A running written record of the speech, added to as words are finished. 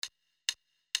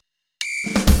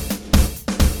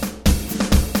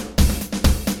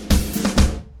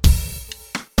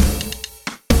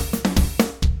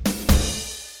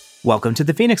Welcome to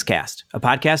the Phoenix Cast, a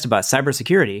podcast about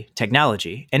cybersecurity,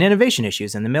 technology, and innovation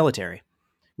issues in the military.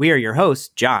 We are your hosts,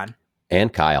 John.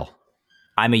 And Kyle.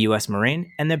 I'm a U.S.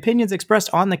 Marine, and the opinions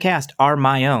expressed on the cast are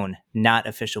my own, not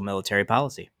official military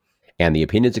policy. And the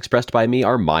opinions expressed by me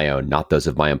are my own, not those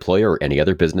of my employer or any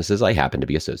other businesses I happen to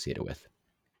be associated with.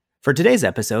 For today's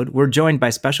episode, we're joined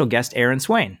by special guest Aaron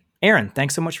Swain. Aaron,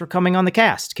 thanks so much for coming on the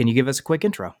cast. Can you give us a quick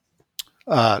intro?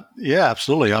 Yeah,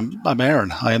 absolutely. I'm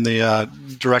Aaron. I am the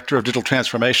Director of Digital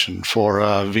Transformation for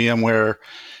VMware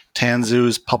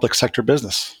Tanzu's public sector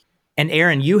business. And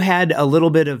Aaron, you had a little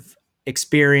bit of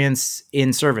experience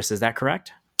in service, is that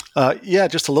correct? Yeah,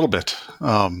 just a little bit.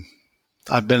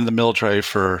 I've been in the military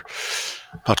for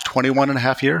about 21 and a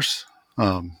half years.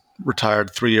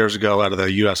 Retired 3 years ago out of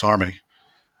the U.S. Army.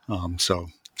 So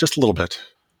just a little bit.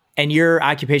 And your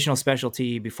occupational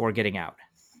specialty before getting out?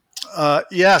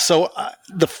 So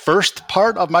the first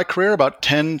part of my career, about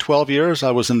 10, 12 years,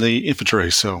 I was in the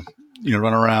infantry. So,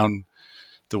 run around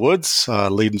the woods,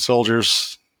 leading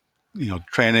soldiers,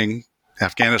 training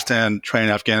Afghanistan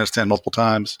multiple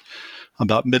times.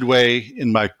 About midway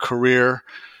in my career,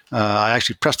 I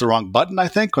actually pressed the wrong button, I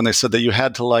think, when they said that you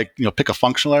had to pick a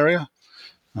functional area.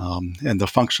 And the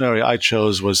functional area I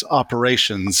chose was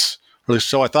operations, or at least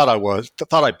so I thought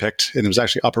I picked, and it was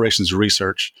actually operations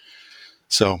research.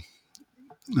 So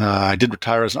I did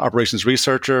retire as an operations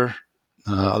researcher,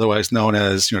 otherwise known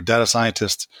as data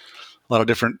scientist. A lot of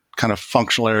different kind of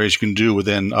functional areas you can do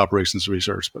within operations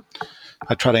research, but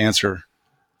I try to answer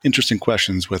interesting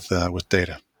questions with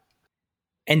data.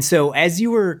 And so as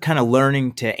you were kind of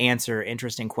learning to answer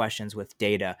interesting questions with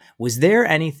data, was there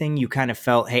anything you kind of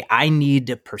felt, hey, I need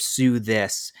to pursue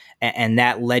this, and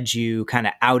that led you kind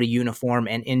of out of uniform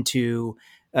and into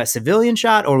a civilian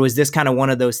shot? Or was this kind of one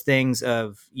of those things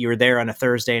of you were there on a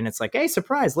Thursday and it's like, hey,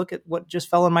 surprise, look at what just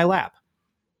fell in my lap?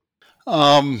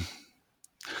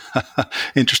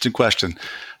 Interesting question.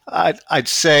 I'd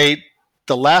say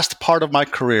the last part of my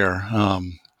career,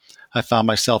 I found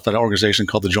myself at an organization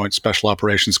called the Joint Special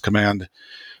Operations Command.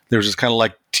 There was this kind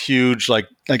of huge,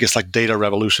 data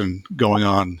revolution going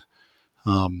on.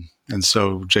 And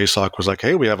so JSOC was like,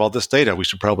 hey, we have all this data. We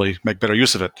should probably make better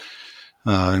use of it.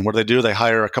 And what do? They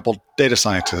hire a couple data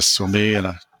scientists. So me and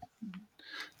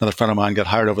another friend of mine got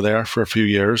hired over there for a few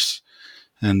years.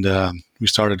 And we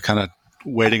started kind of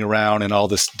waiting around in all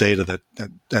this data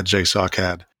that JSOC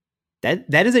had.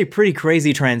 That is a pretty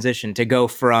crazy transition to go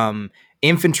from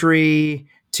infantry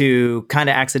to kind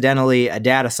of accidentally a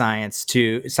data scientist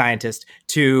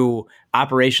to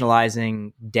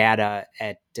operationalizing data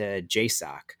at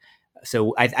JSOC.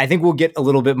 So I think we'll get a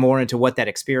little bit more into what that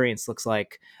experience looks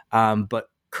like. But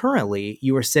currently,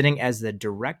 you are sitting as the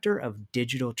Director of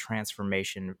Digital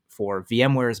Transformation for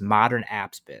VMware's Modern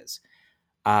Apps Biz.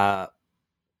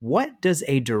 What does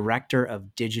a Director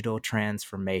of Digital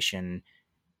Transformation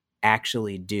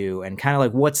actually do? And kind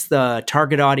of what's the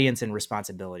target audience and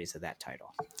responsibilities of that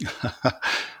title?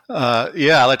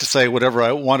 I like to say whatever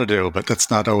I want to do, but that's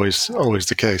not always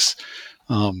the case.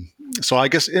 So I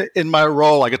guess in my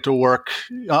role, I get to work.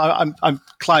 I'm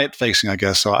client facing, I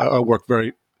guess. So I work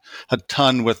a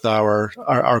ton with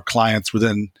our clients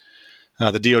within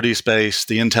the DoD space,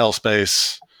 the Intel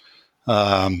space,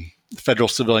 federal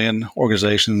civilian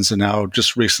organizations, and now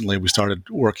just recently we started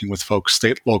working with folks,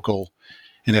 state, local,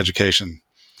 in education.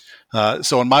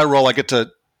 So in my role, I get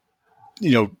to,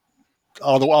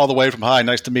 all the way from hi,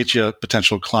 nice to meet you,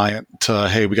 potential client, to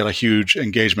hey, we got a huge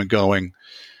engagement going.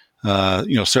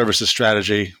 Services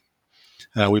strategy.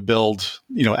 We build,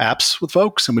 apps with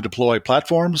folks, and we deploy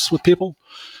platforms with people.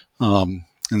 And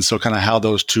so kind of how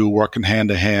those two work in hand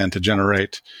to hand to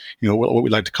generate, what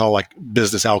we like to call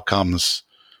business outcomes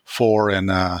for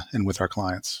and with our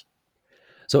clients.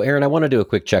 So Aaron, I want to do a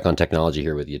quick check on technology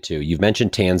here with you too. You've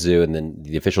mentioned Tanzu, and then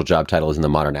the official job title is in the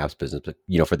modern apps business. But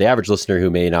for the average listener who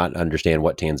may not understand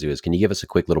what Tanzu is, can you give us a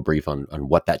quick little brief on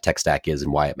what that tech stack is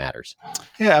and why it matters?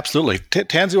 Yeah, absolutely.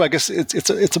 Tanzu, I guess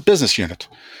it's a business unit.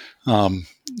 When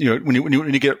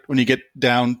you get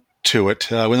down to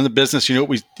it, within the business unit,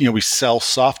 we sell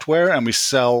software and we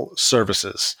sell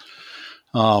services.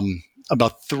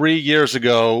 About 3 years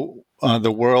ago,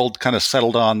 the world kind of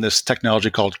settled on this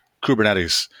technology called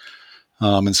Kubernetes.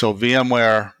 And so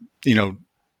VMware,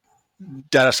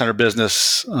 data center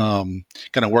business, kind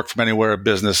of work from anywhere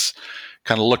business,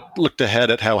 kind of looked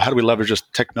ahead at how do we leverage this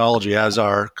technology as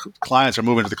our clients are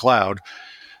moving to the cloud,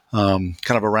 kind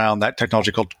of around that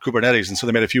technology called Kubernetes. And so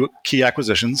they made a few key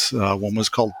acquisitions. One was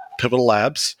called Pivotal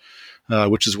Labs,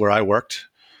 which is where I worked.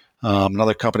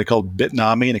 Another company called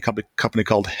Bitnami, and a company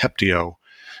called Heptio.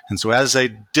 And so as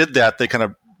they did that, they kind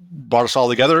of brought us all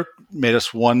together, made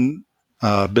us one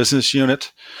business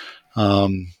unit.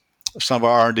 Some of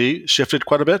our R&D shifted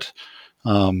quite a bit.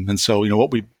 And so,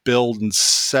 what we build and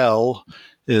sell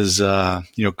is,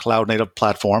 cloud native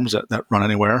platforms that run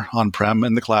anywhere on-prem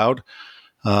in the cloud.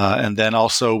 And then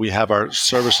also we have our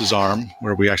services arm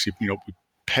where we actually, we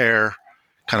pair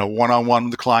kind of one-on-one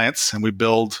with the clients and we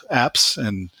build apps.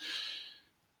 And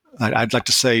I'd like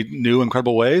to say new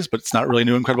incredible ways, but it's not really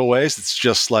new incredible ways. It's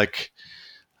just like,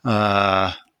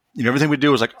 everything we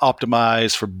do is like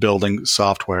optimized for building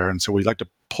software. And so we like to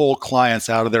pull clients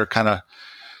out of their kind of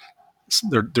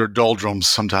their doldrums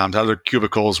sometimes, out of their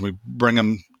cubicles. And we bring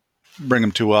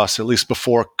them to us. At least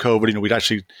before COVID, we'd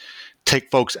actually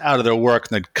take folks out of their work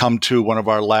and they'd come to one of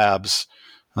our labs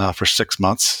for 6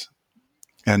 months.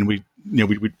 And we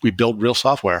build real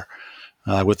software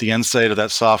with the end state of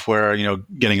that software,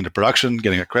 getting into production,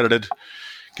 getting accredited,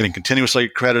 getting continuously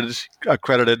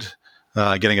accredited,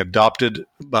 getting adopted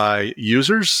by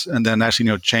users, and then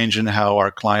actually, changing how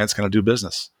our clients kind of do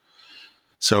business.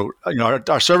 So,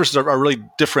 our services are really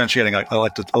differentiating. I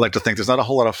like to think there's not a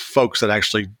whole lot of folks that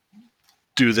actually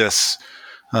do this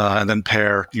and then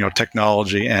pair,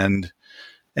 technology and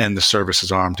the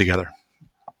services arm together.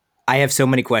 I have so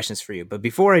many questions for you, but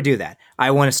before I do that,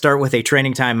 I want to start with a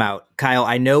training timeout. Kyle,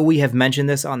 I know we have mentioned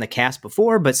this on the cast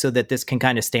before, but so that this can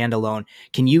kind of stand alone,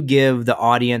 can you give the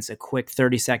audience a quick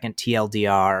 30-second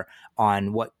TLDR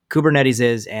on what Kubernetes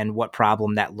is and what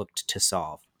problem that looked to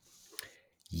solve?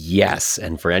 Yes.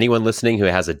 And for anyone listening who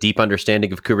has a deep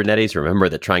understanding of Kubernetes, remember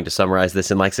that trying to summarize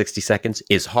this in like 60 seconds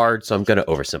is hard, so I'm going to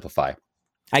oversimplify.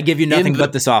 I give you nothing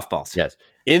but the softballs. Yes.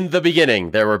 In the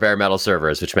beginning, there were bare metal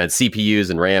servers, which meant CPUs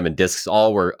and RAM and disks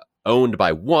all were owned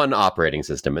by one operating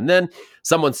system. And then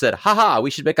someone said, haha,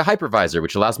 we should make a hypervisor,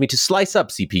 which allows me to slice up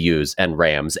CPUs and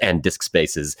RAMs and disk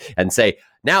spaces and say,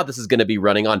 now this is going to be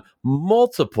running on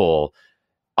multiple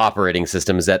operating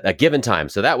systems at a given time.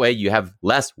 So that way you have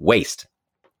less waste.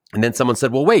 And then someone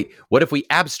said, well, wait, what if we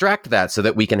abstract that so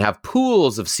that we can have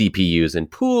pools of CPUs and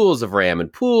pools of RAM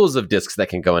and pools of disks that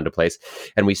can go into place?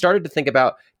 And we started to think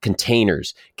about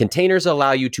containers. Containers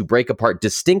allow you to break apart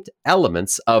distinct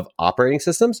elements of operating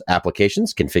systems,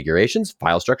 applications, configurations,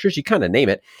 file structures, you kind of name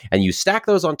it, and you stack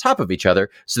those on top of each other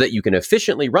so that you can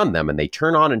efficiently run them and they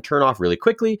turn on and turn off really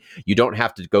quickly. You don't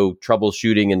have to go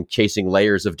troubleshooting and chasing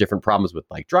layers of different problems with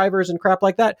like drivers and crap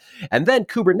like that. And then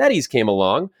Kubernetes came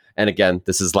along. And again,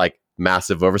 this is like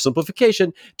massive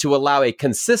oversimplification to allow a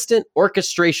consistent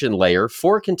orchestration layer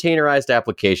for containerized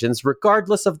applications,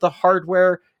 regardless of the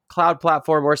hardware, cloud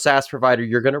platform, or SaaS provider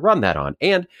you're going to run that on.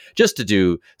 And just to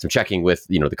do some checking with,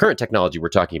 the current technology we're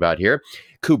talking about here,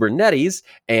 Kubernetes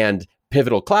and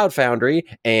Pivotal Cloud Foundry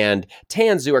and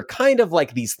Tanzu are kind of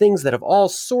like these things that have all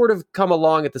sort of come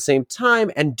along at the same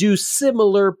time and do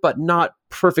similar but not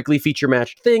perfectly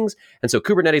feature-matched things. And so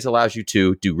Kubernetes allows you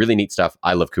to do really neat stuff.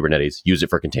 I love Kubernetes. Use it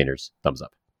for containers. Thumbs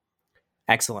up.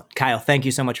 Excellent. Kyle, thank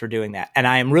you so much for doing that. And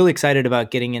I am really excited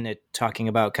about getting into talking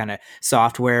about kind of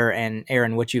software and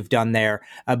Aaron, what you've done there.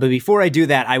 But before I do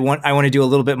that, I want to do a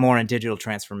little bit more on digital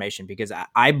transformation because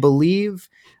I believe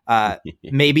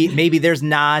maybe there's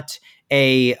not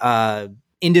a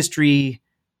industry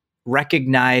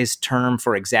recognized term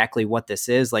for exactly what this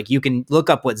is. Like you can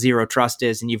look up what zero trust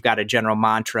is and you've got a general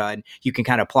mantra and you can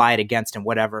kind of apply it against and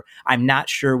whatever. I'm not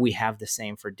sure we have the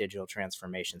same for digital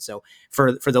transformation. So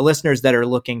for the listeners that are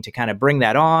looking to kind of bring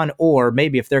that on, or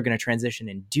maybe if they're going to transition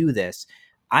and do this,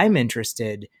 I'm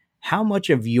interested how much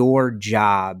of your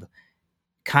job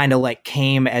kind of like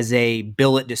came as a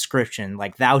billet description,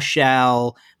 like thou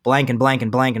shall blank and blank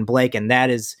and blank and blank, and that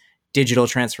is digital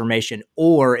transformation?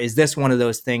 Or is this one of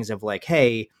those things of like,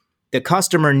 hey, the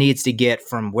customer needs to get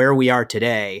from where we are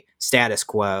today, status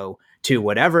quo, to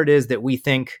whatever it is that we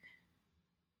think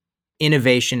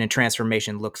innovation and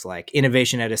transformation looks like.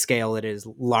 Innovation at a scale that is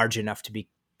large enough to be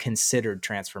considered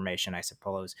transformation, I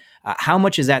suppose. How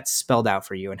much is that spelled out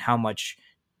for you and how much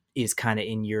is kind of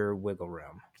in your wiggle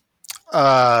room?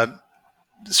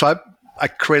 So I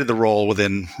created the role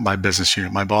within my business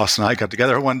unit. My boss and I got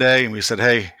together one day and we said,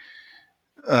 hey,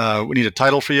 we need a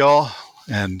title for y'all.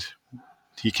 And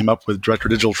he came up with Director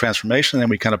of Digital Transformation. And then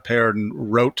we kind of paired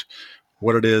and wrote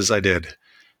what it is I did.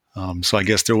 So I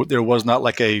guess there was not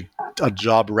like a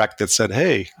job rec that said,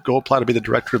 hey, go apply to be the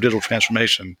Director of Digital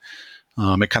Transformation.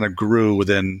 It kind of grew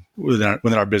within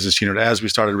our business unit as we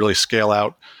started to really scale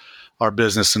out our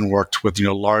business and worked with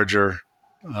larger,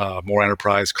 more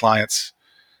enterprise clients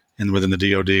and within the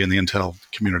DoD and the Intel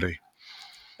community.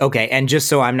 Okay, and just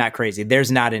so I'm not crazy,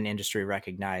 there's not an industry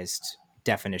recognized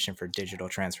definition for digital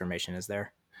transformation, is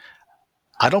there?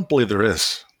 I don't believe there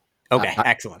is. Okay,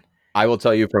 excellent. I will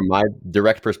tell you from my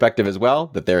direct perspective as well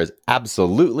that there is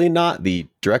absolutely not. The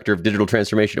director of digital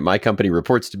transformation at my company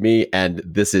reports to me, and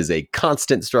this is a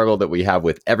constant struggle that we have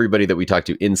with everybody that we talk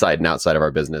to inside and outside of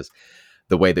our business.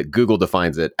 The way that Google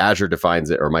defines it, Azure defines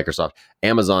it, or Microsoft,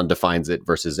 Amazon defines it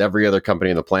versus every other company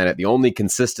on the planet. The only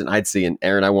consistent I'd see, and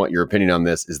Aaron, I want your opinion on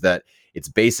this, is that it's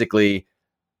basically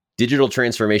digital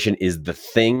transformation is the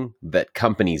thing that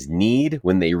companies need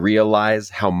when they realize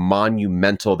how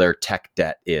monumental their tech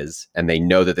debt is, and they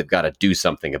know that they've got to do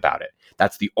something about it.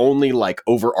 That's the only like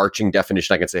overarching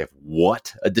definition I can say of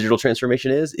what a digital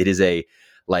transformation is. It is a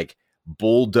like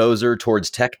bulldozer towards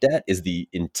tech debt is the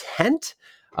intent.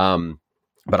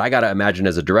 But I got to imagine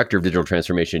as a director of digital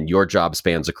transformation, your job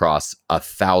spans across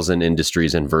 1,000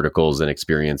 industries and verticals and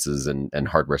experiences and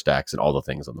hardware stacks and all the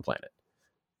things on the planet.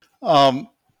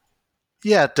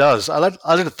 Yeah, it does. I like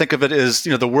to think of it as,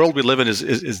 the world we live in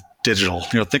is digital.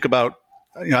 Think about,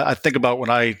 I think about when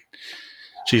I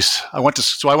went to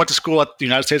school at the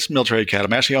United States Military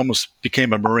Academy. I actually almost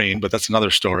became a Marine, but that's another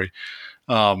story.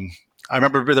 I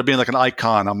remember there being like an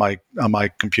icon on my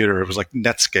computer. It was like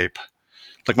Netscape.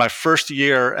 Like my first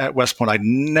year at West Point, I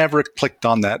never clicked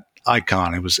on that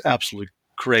icon. It was absolutely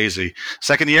crazy.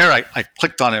 Second year, I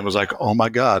clicked on it and was like, oh my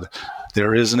God,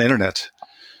 there is an internet.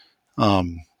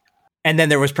 And then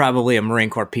there was probably a Marine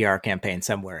Corps PR campaign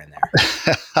somewhere in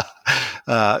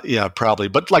there. Yeah, probably.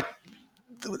 But like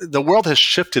the world has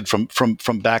shifted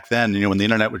from back then, when the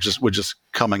internet was just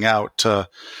coming out to,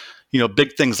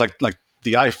 big things like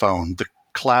the iPhone, the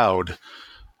cloud,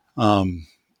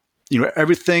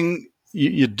 everything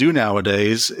you do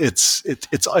nowadays,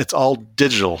 it's all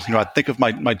digital. I think of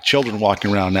my children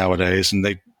walking around nowadays, and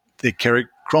they carry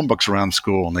Chromebooks around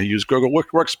school, and they use Google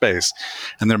Workspace,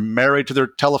 and they're married to their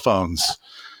telephones.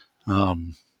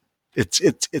 It's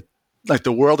like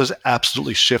the world has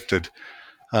absolutely shifted.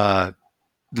 And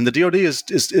the DoD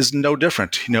is no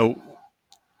different.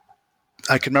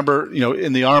 I can remember,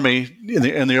 in the Army,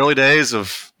 in the early days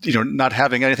of, not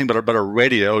having anything but a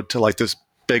radio to like this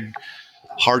big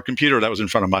hard computer that was in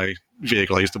front of my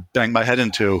vehicle. I used to bang my head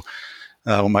into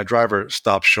when my driver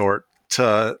stopped short.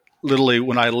 To literally,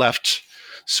 when I left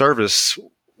service,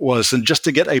 was and just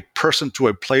to get a person to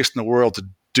a place in the world to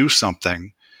do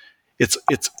something. It's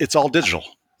all digital.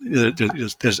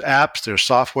 There's apps, there's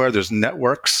software, there's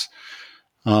networks.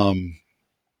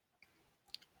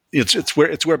 It's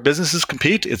where businesses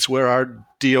compete. It's where our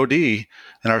DoD and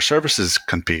our services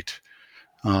compete.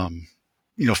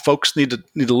 Folks need to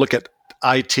look at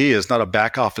IT as not a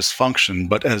back office function,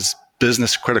 but as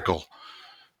business critical.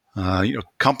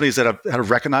 Companies that have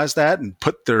recognized that and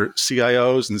put their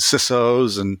CIOs and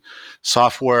CISOs and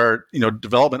software,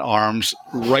 development arms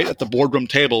right at the boardroom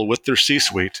table with their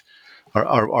C-suite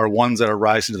are ones that are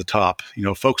rising to the top.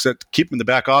 Folks that keep them in the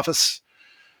back office,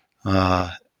 they're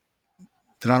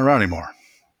not around anymore.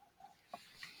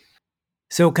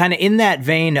 So kind of in that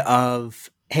vein of,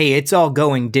 hey, it's all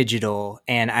going digital.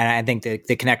 And I think the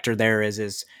connector there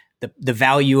is the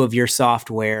value of your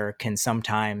software can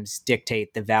sometimes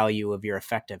dictate the value of your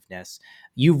effectiveness.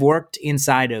 You've worked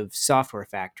inside of software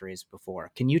factories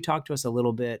before. Can you talk to us a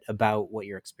little bit about what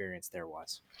your experience there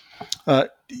was?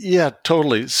 Yeah,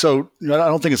 totally. So I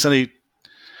don't think it's any.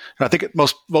 I think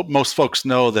most folks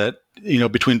know that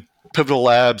between Pivotal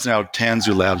Labs and now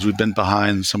Tanzu Labs, we've been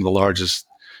behind some of the largest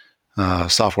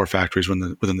software factories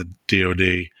within the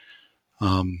DoD.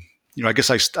 I guess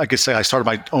I started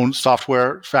my own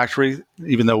software factory,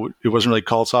 even though it wasn't really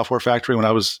called Software Factory when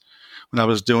I was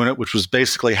doing it, which was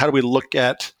basically how do we look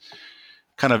at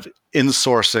kind of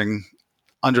insourcing,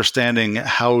 understanding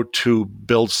how to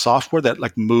build software that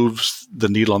like moves the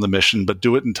needle on the mission, but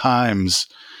do it in times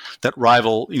that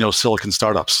rival silicon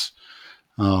startups.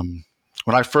 When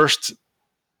I first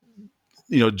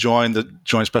joined the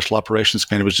Joint Special Operations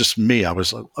Command, it was just me. I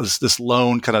was this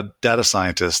lone kind of data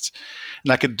scientist,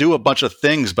 and I could do a bunch of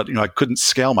things, but I couldn't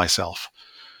scale myself.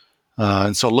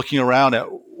 And so looking around at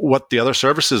what the other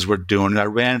services were doing, I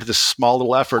ran into this small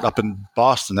little effort up in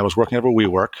Boston that was working over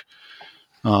WeWork.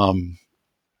 And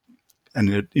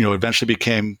it eventually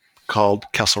became called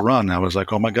Kessel Run. I was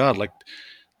like, oh my God, like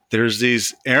there's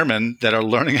these airmen that are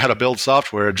learning how to build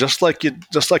software just like you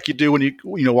do when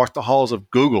you walk the halls of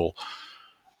Google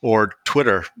or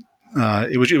Twitter.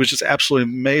 It was just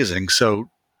absolutely amazing. So,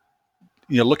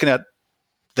 looking at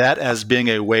that as being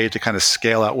a way to kind of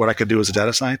scale out what I could do as a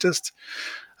data scientist,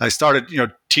 I started,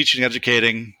 teaching,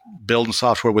 educating, building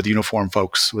software with uniform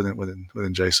folks within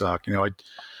JSOC.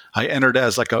 I entered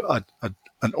as like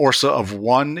an ORSA of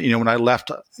one. When I left,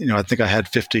 I think I had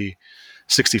 50,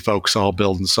 60 folks all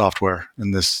building software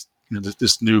in this,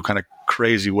 this new kind of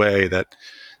crazy way that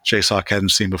JSOC hadn't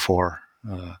seen before.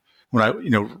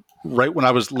 Right when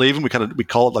I was leaving, we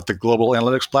call it like the global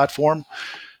analytics platform.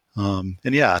 And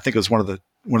yeah, I think it was one of the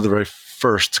very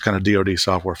first kind of DoD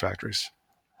software factories.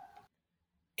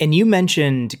 And you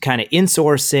mentioned kind of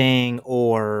insourcing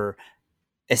or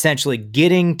essentially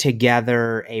getting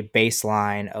together a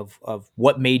baseline of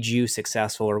what made you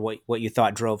successful or what you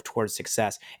thought drove towards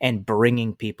success and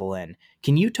bringing people in.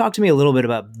 Can you talk to me a little bit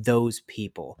about those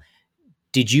people?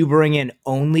 Did you bring in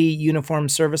only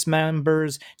uniformed service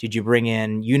members? Did you bring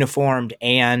in uniformed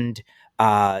and,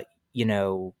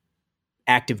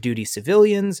 active duty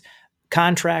civilians,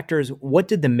 contractors? What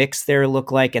did the mix there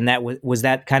look like? And that was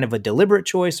that kind of a deliberate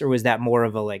choice, or was that more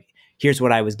of a like, here's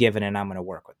what I was given and I'm going to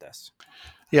work with this?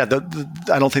 Yeah,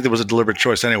 I don't think there was a deliberate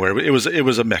choice anywhere. It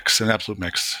was a mix, an absolute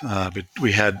mix. But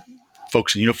we had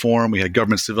folks in uniform, we had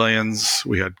government civilians,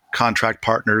 we had contract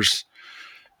partners.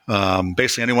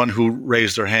 Basically, anyone who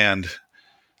raised their hand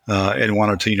and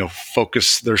wanted to,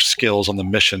 focus their skills on the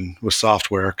mission with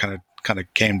software, kind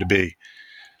of came to be.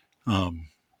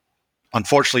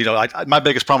 Unfortunately, my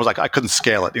biggest problem was I couldn't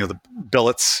scale it. The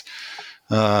billets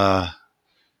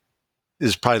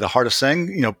is probably the hardest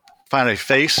thing.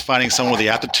 Finding someone with the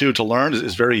aptitude to learn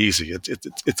is very easy.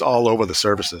 It's all over the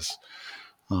services.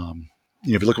 If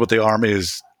you look at what the Army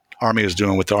is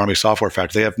doing with the Army Software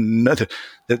Factory,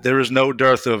 there is no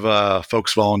dearth of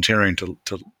folks volunteering to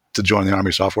join the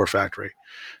Army Software Factory.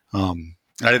 And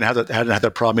I hadn't had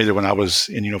that problem either when I was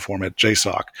in uniform at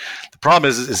JSOC. The problem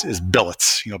is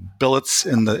billets. Billets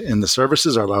in the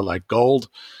services are like gold.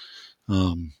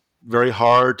 Very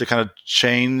hard to kind of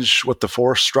change what the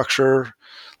force structure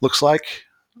looks like.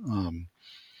 And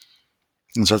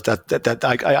so I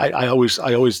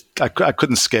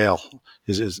couldn't scale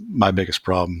is my biggest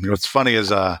problem. What's funny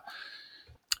is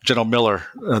General Miller,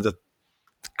 the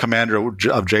commander of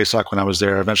JSOC when I was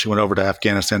there, eventually went over to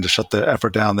Afghanistan to shut the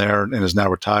effort down there and is now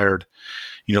retired.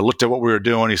 Looked at what we were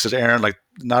doing. He said, Aaron, like,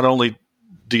 not only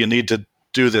do you need to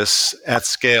do this at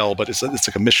scale, but it's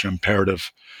like a mission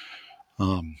imperative.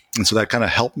 And so that kind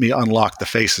of helped me unlock the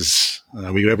faces.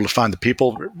 We were able to find the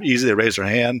people easy. They raised their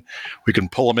hand. We can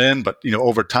pull them in, but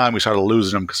over time we started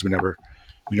losing them because we never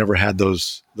had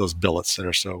those billets that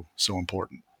are so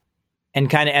important. And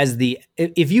kind of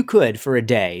if you could for a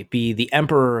day be the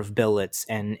emperor of billets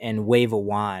and wave a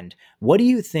wand, what do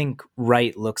you think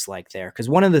right looks like there? Because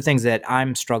one of the things that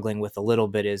I'm struggling with a little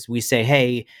bit is we say,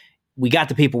 hey, we got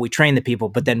the people, we train the people,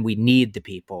 but then we need the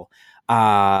people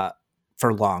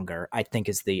for longer, I think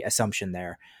is the assumption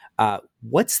there.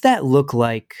 What's that look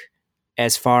like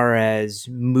as far as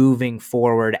moving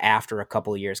forward after a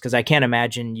couple of years? Because I can't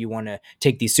imagine you want to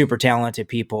take these super talented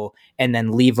people and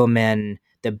then leave them in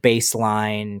the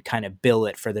baseline kind of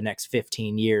billet for the next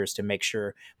 15 years to make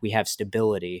sure we have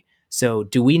stability. So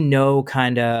do we know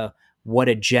kind of what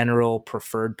a general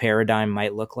preferred paradigm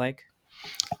might look like?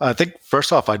 I think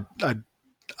first off,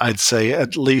 I'd say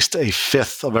at least a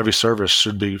fifth of every service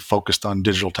should be focused on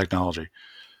digital technology.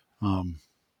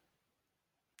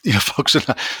 Folks,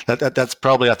 that's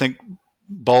probably, I think,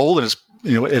 bold, and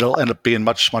it'll end up being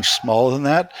much, much smaller than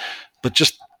that. But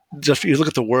just you look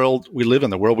at the world we live in,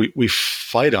 the world we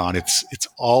fight on, it's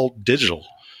all digital.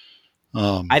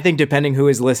 I think depending who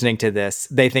is listening to this,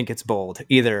 they think it's bold.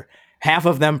 Either half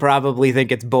of them probably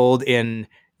think it's bold in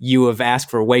you have asked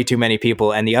for way too many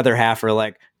people, and the other half are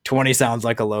like, 20 sounds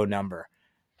like a low number.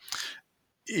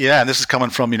 Yeah, and this is coming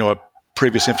from a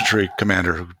previous infantry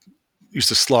commander who used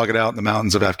to slog it out in the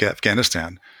mountains of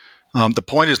Afghanistan. The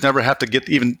point is never have to get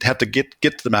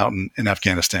to the mountain in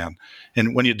Afghanistan,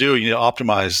 and when you do, you need to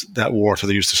optimize that war through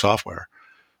the use of software.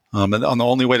 And the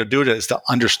only way to do it is to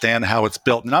understand how it's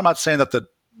built. And I'm not saying that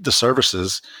the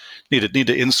services need to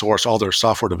insource all their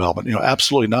software development.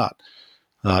 Absolutely not.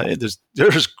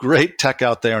 There's great tech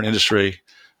out there in industry.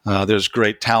 There's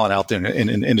great talent out there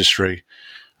in industry,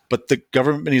 but the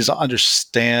government needs to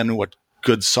understand what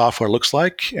good software looks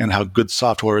like and how good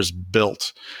software is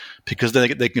built, because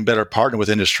then they can better partner with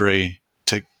industry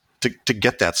to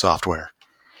get that software.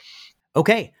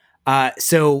 Okay.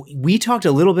 So we talked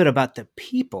a little bit about the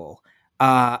people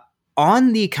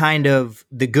on the kind of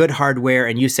the good hardware,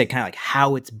 and you said kind of like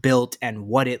how it's built and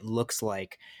what it looks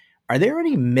like. Are there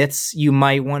any myths you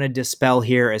might want to dispel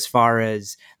here as far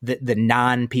as the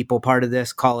non-people part of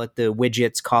this? Call it the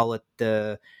widgets, call it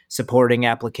the supporting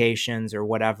applications or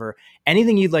whatever.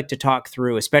 Anything you'd like to talk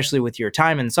through, especially with your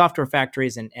time in software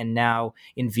factories and now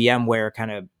in VMware,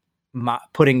 kind of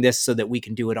putting this so that we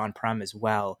can do it on-prem as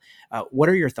well. What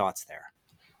are your thoughts there?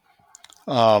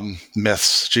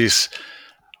 Myths, geez.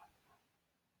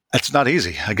 That's not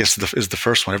easy, I guess, is the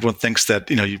first one. Everyone thinks that,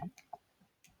 you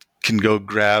can go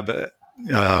grab,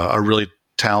 a really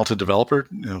talented developer,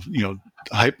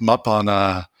 hype him up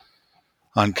on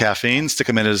caffeine, stick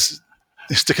him in his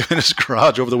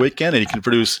garage over the weekend, and he can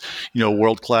produce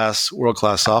world class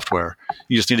software.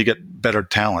 You just need to get better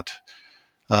talent.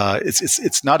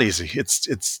 It's not easy.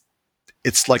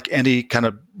 It's like any kind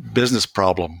of business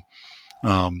problem.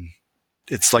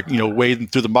 It's like wading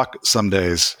through the muck some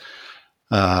days,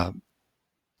 but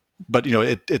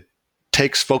it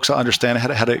takes folks to understand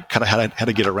how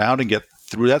to get around and get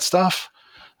through that stuff.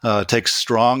 It takes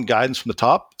strong guidance from the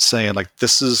top, saying like,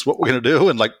 this is what we're going to do,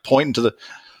 and like pointing to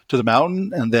the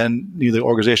mountain, and then the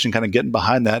organization kind of getting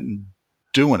behind that and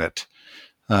doing it.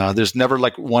 There's never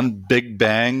like one big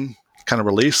bang kind of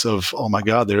release of, oh my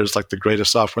God, there's like the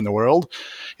greatest software in the world.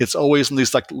 It's always in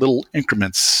these like little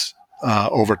increments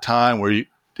over time where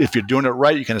if you're doing it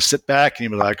right, you kind of sit back and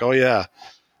you're like, oh yeah,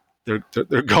 they're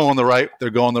going the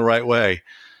right way.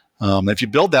 If you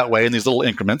build that way in these little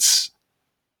increments,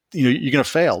 you're going to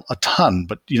fail a ton,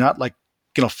 but you're not like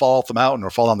going to fall off the mountain or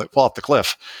fall off the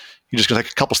cliff. You're just going to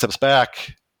take a couple steps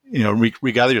back,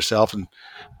 regather yourself and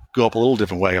go up a little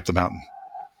different way up the mountain.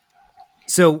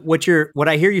 So what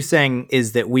I hear you saying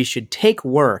is that we should take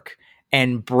work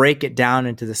and break it down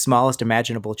into the smallest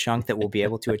imaginable chunk that will be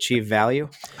able to achieve value.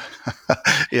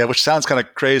 Yeah, which sounds kind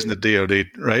of crazy in the DoD,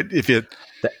 right?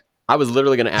 I was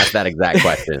literally going to ask that exact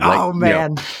question. Oh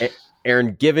man.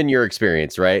 Aaron, given your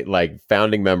experience, right? Like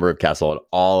founding member of Kessel and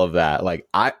all of that, like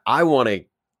I want to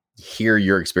hear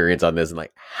your experience on this, and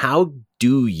like, how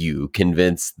do you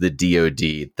convince the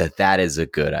DoD that is a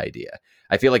good idea?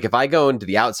 I feel like if I go into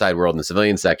the outside world in the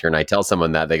civilian sector and I tell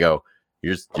someone that, they go,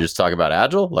 you're just talking about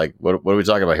Agile? Like, what are we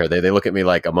talking about here? They look at me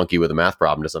like a monkey with a math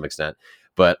problem to some extent.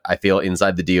 But I feel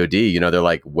inside the DoD, they're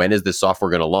like, when is this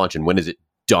software going to launch and when is it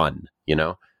done?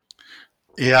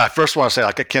 Yeah, I first want to say,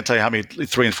 like, I can't tell you how many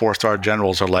 3- and 4-star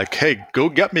generals are like, hey, go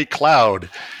get me cloud.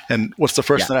 And what's the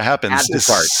first thing that happens? Is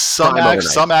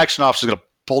some action officer is going to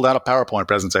pull down a PowerPoint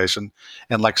presentation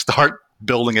and like start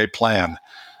building a plan.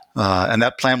 And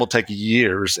that plan will take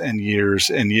years and years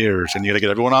and years. And you got to get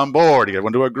everyone on board. You got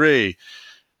everyone to agree.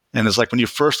 And it's like when you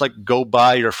first like go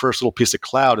buy your first little piece of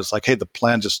cloud, it's like, hey, the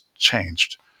plan just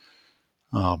changed.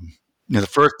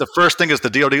 The first thing is the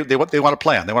DoD, they want a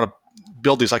plan. They want to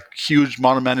build these like huge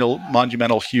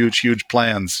monumental, huge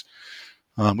plans,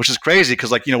 which is crazy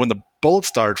because like when the bullets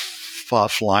start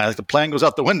flying, like the plan goes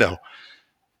out the window,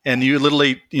 and you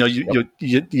literally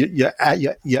you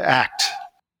act.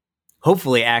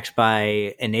 Hopefully, act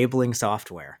by enabling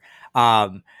software.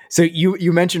 So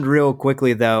you mentioned real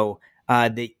quickly though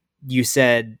that you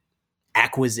said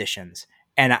acquisitions,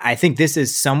 and I think this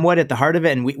is somewhat at the heart of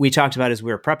it. And we talked about as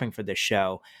we were prepping for this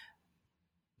show.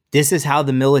 This is how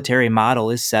the military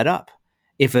model is set up.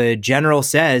 If a general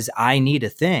says, I need a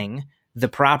thing, the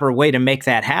proper way to make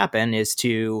that happen is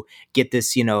to get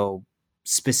this,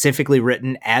 specifically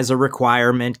written as a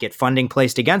requirement, get funding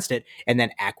placed against it, and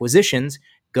then acquisitions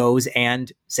goes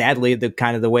and, sadly,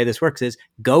 the way this works is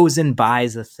goes and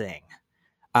buys a thing.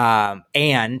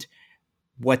 And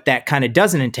what that kind of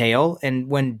doesn't entail, and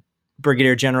when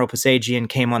Brigadier General Pasagian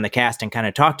came on the cast and kind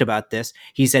of talked about this,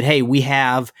 he said, hey, we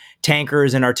have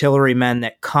tankers and artillerymen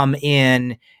that come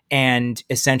in and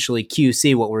essentially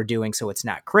QC what we're doing so it's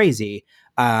not crazy.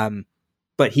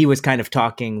 But he was kind of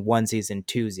talking onesies and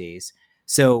twosies.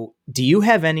 So do you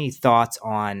have any thoughts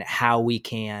on how we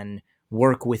can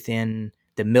work within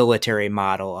the military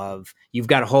model of you've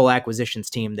got a whole acquisitions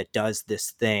team that does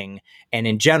this thing, and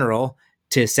in general,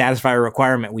 to satisfy a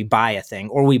requirement, we buy a thing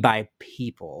or we buy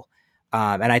people?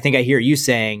 And I think I hear you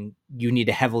saying you need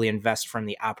to heavily invest from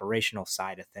the operational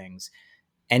side of things.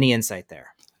 Any insight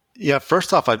there? Yeah,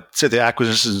 first off, I'd say the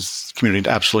acquisitions community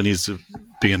absolutely needs to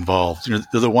be involved.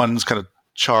 They're the ones kind of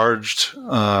charged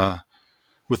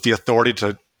with the authority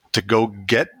to go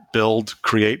get, build,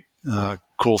 create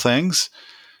cool things.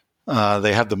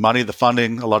 They have the money, the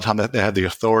funding. A lot of time they have the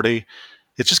authority.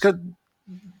 It's just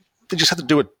they just have to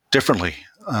do it differently.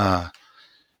 I've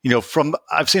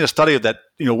seen a study of that,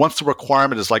 once the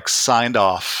requirement is like signed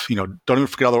off, don't even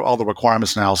forget all the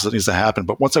requirements analysis that needs to happen.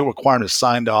 But once a requirement is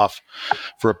signed off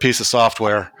for a piece of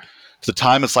software, the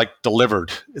time it's like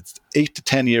delivered, it's 8 to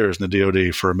 10 years in the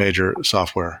DoD for a major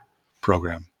software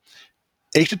program.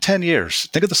 8 to 10 years.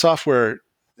 Think of the software,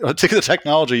 think of the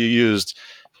technology you used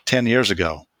 10 years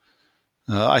ago.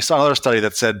 I saw another study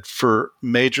that said for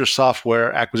major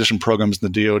software acquisition programs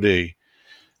in the DoD,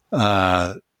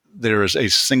 there is a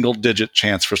single-digit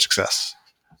chance for success.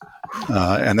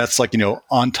 And that's like,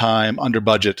 on time, under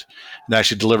budget, and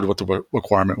actually delivered what the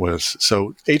requirement was.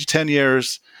 So 8 to 10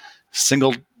 years,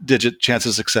 single-digit chance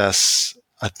of success.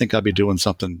 I think I'd be doing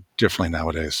something differently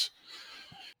nowadays.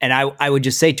 And I would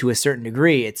just say, to a certain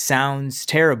degree, it sounds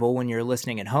terrible when you're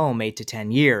listening at home, 8 to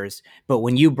 10 years. But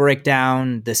when you break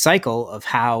down the cycle of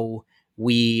how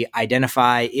we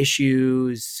identify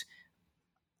issues,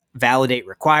 validate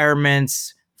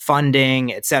requirements,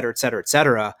 funding, et cetera, et cetera, et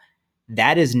cetera,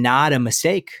 that is not a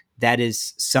mistake. That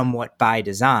is somewhat by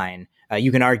design.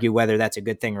 You can argue whether that's a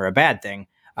good thing or a bad thing,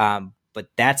 but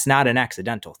that's not an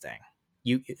accidental thing.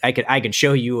 I can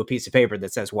show you a piece of paper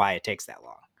that says why it takes that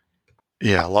long.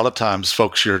 Yeah, a lot of times,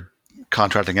 folks, you're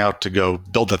contracting out to go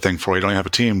build that thing for you. You don't have a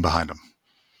team behind them.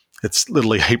 It's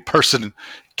literally a person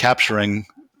capturing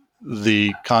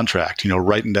the contract,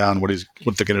 writing down what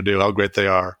they're going to do, how great they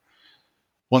are.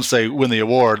 Once they win the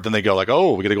award, then they go like,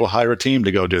 oh, we got to go hire a team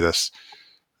to go do this.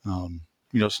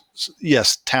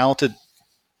 Yes, talented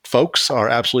folks are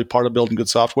absolutely part of building good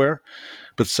software,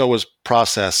 but so is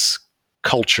process,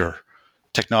 culture,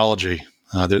 technology.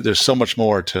 There's so much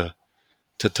more to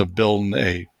build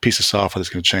a piece of software that's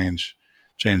going to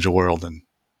change the world than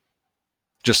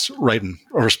just writing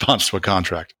a response to a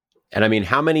contract. And I mean,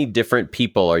 how many different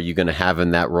people are you going to have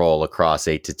in that role across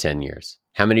 8 to 10 years?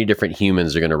 How many different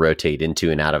humans are going to rotate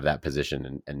into and out of that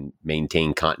position and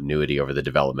maintain continuity over the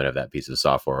development of that piece of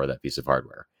software or that piece of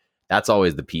hardware? That's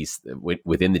always the piece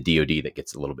within the DoD that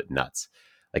gets a little bit nuts.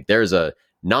 Like there's a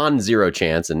non-zero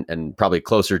chance and probably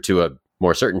closer to a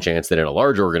more certain chance that in a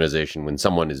large organization, when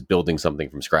someone is building something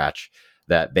from scratch,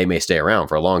 that they may stay around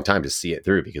for a long time to see it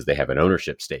through because they have an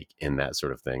ownership stake in that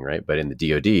sort of thing, right? But in the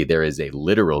DoD, there is a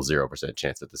literal 0%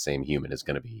 chance that the same human is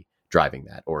going to be driving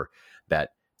that, or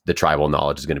that the tribal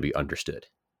knowledge is going to be understood.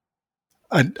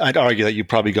 I'd argue that you've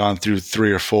probably gone through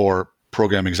 3 or 4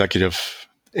 program executive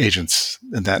agents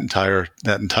in that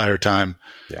entire time.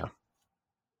 Yeah.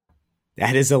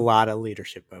 That is a lot of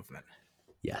leadership movement.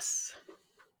 Yes.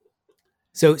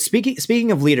 So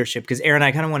speaking of leadership, because Aaron,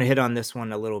 I kind of want to hit on this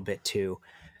one a little bit too.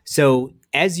 So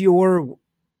as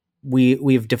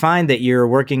we've defined that you're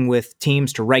working with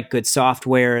teams to write good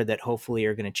software that hopefully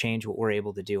are going to change what we're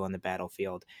able to do on the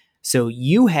battlefield. So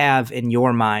you have in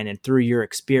your mind and through your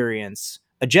experience,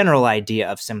 a general idea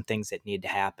of some things that need to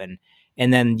happen.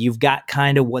 And then you've got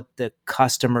kind of what the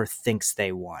customer thinks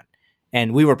they want.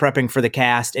 And we were prepping for the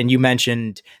cast and you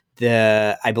mentioned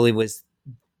I believe was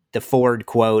the Ford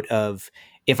quote of,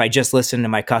 if I just listen to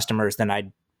my customers, then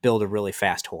I'd build a really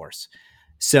fast horse.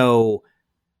 So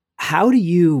how do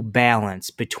you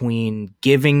balance between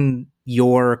giving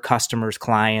your customers,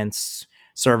 clients,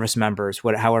 service members,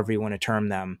 however you want to term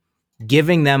them,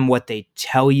 giving them what they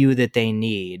tell you that they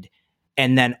need,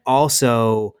 and then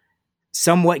also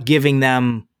somewhat giving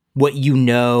them what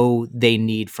they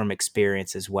need from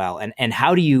experience as well? And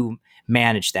how do you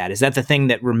manage that? Is that the thing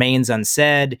that remains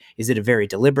unsaid? Is it a very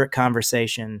deliberate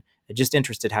conversation? I'm just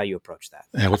interested how you approach that.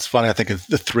 Yeah, what's funny, I think in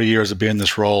the 3 years of being in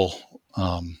this role,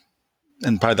 and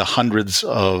probably the hundreds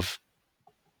of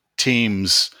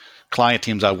client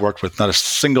teams I've worked with, not a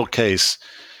single case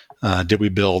did we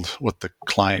build what the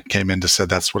client came in to said,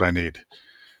 that's what I need.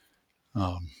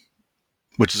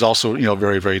 Which is also,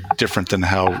 very, very different than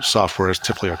how software is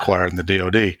typically acquired in the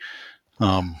DoD.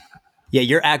 Yeah,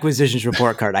 your acquisitions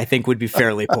report card, I think, would be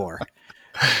fairly poor.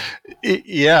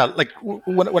 Yeah, like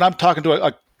when I'm talking to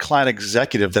a client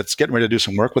executive that's getting ready to do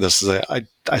some work with us,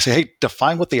 I say, hey,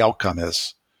 define what the outcome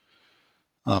is.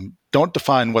 Don't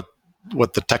define what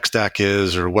the tech stack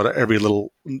is or what every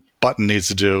little button needs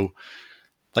to do.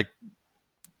 Like,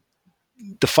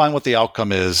 define what the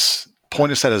outcome is.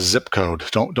 Point us at a zip code.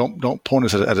 Don't point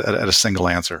us at a single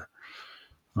answer.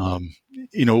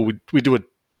 We do a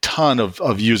ton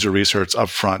of user research up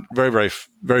front, very, very,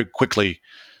 very quickly,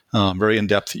 very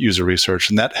in-depth user research,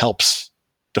 and that helps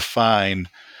define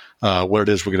where it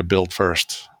is we're going to build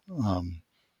first. When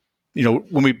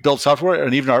we build software,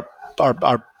 and even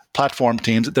our platform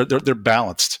teams, they're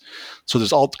balanced. So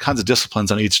there's all kinds of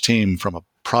disciplines on each team, from a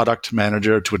product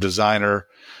manager to a designer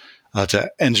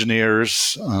to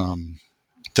engineers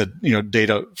to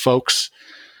data folks.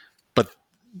 But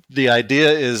the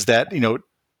idea is that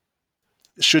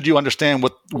should you understand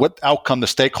what outcome the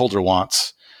stakeholder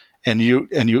wants, and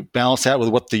you balance that with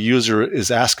what the user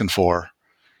is asking for,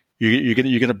 you're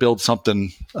going to build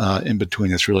something in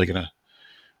between that's really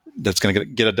that's going to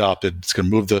get adopted. It's going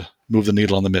to move the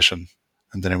needle on the mission,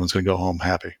 and then everyone's going to go home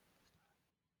happy.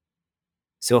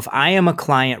 So if I am a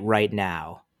client right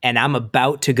now and I'm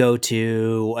about to go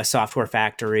to a software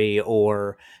factory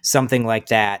or something like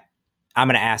that, I'm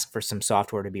going to ask for some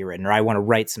software to be written, or I want to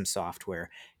write some software.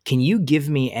 Can you give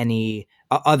me any,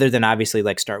 other than obviously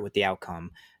like start with the outcome,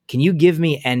 can you give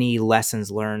me any lessons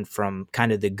learned from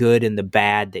kind of the good and the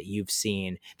bad that you've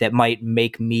seen that might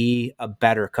make me a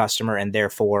better customer and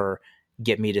therefore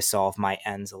get me to solve my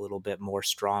ends a little bit more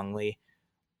strongly?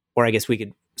 Or I guess we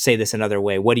could say this another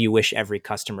way. What do you wish every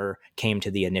customer came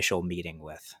to the initial meeting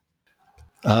with?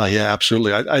 Yeah,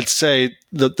 absolutely. I'd say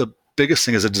the biggest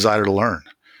thing is a desire to learn.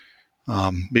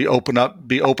 Be open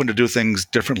to do things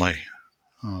differently.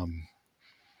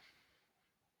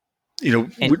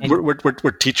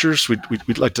 We're teachers.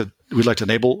 We'd like to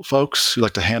enable folks. We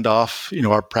like to hand off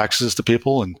our practices to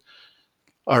people, and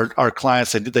our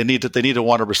clients they need to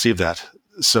want to receive that.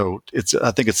 So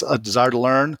I think it's a desire to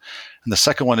learn, and the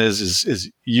second one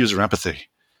is user empathy.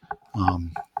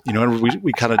 And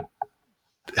we kind of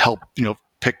help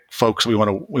pick folks we want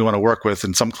to work with,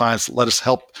 and some clients let us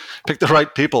help pick the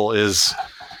right people. Is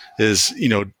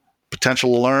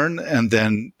potential to learn, and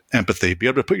then empathy. Be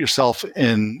able to put yourself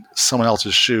in someone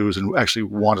else's shoes and actually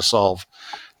want to solve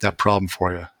that problem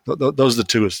for you. Those are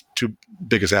the two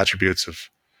biggest attributes of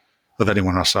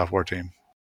anyone on our software team.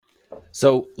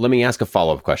 So let me ask a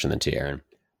follow-up question then to you, Aaron.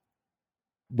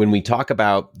 When we talk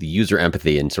about the user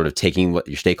empathy and sort of taking what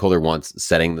your stakeholder wants,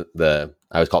 setting I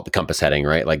always call it the compass heading,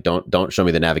 right? Like don't show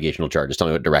me the navigational chart. Just tell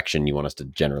me what direction you want us to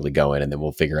generally go in, and then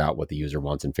we'll figure out what the user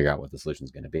wants and figure out what the solution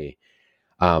is going to be.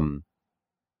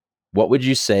 What would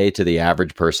you say to the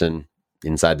average person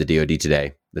inside the DoD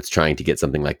today that's trying to get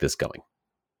something like this going?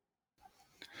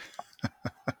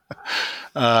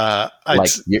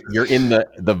 You're in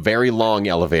the very long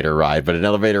elevator ride, but an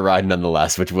elevator ride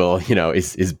nonetheless, which will,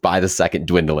 is by the second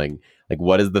dwindling. Like,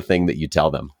 what is the thing that you tell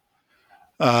them?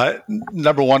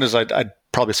 Number one is I'd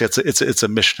probably say it's a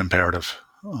mission imperative.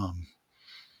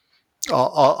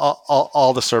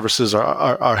 All the services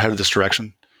are headed this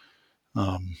direction,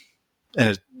 and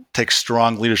it takes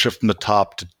strong leadership from the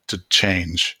top to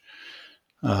change.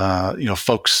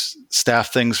 Folks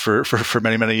staff things for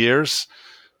many years.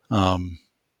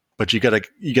 But you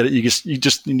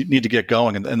just need to get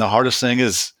going. And the hardest thing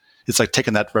is it's like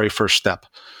taking that very first step.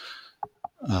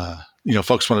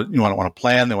 Folks want to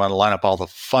plan, they want to line up all the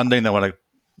funding, they want to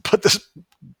put this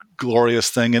glorious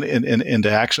thing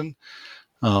into action.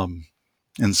 And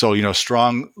so,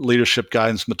 strong leadership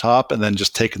guidance from the top, and then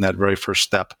just taking that very first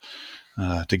step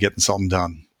to getting something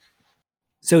done.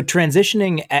 So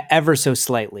transitioning ever so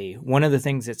slightly, one of the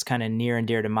things that's kind of near and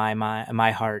dear to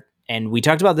my heart, and we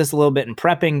talked about this a little bit in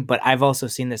prepping, but I've also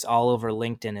seen this all over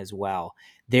LinkedIn as well.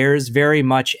 There's very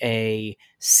much a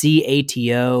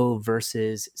CATO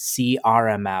versus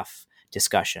CRMF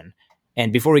discussion.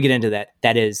 And before we get into that,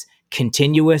 that is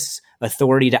continuous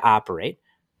authority to operate,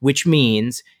 which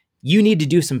means you need to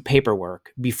do some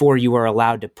paperwork before you are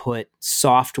allowed to put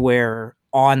software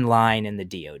online in the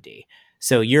DoD.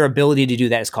 So your ability to do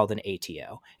that is called an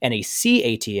ATO. And a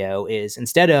CATO is,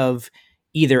 instead of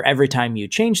either every time you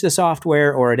change the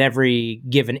software or at every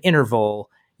given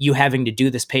interval, you having to do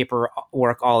this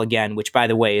paperwork all again, which, by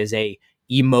the way, is a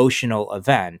emotional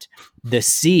event. The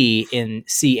C in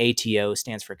CATO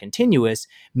stands for continuous,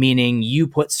 meaning you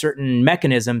put certain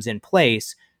mechanisms in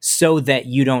place so that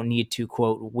you don't need to,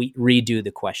 quote, redo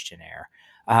the questionnaire.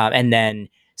 And then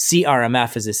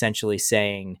CRMF is essentially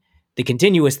saying the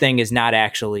continuous thing is not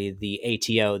actually the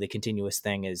ATO. The continuous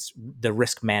thing is the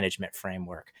risk management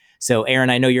framework. So, Aaron,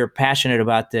 I know you're passionate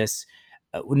about this.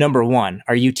 Number one,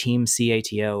 are you team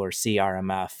CATO or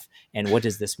CRMF? And what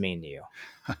does this mean to you?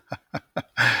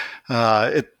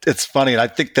 It's funny. And I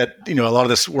think that, a lot of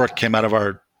this work came out of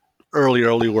our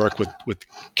early work with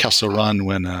Kessel Run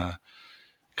when kind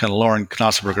of Lauren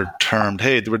Knopfberger termed,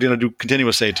 hey, we're going to do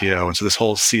continuous ATO. And so this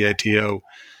whole CATO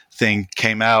thing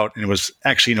came out, and it was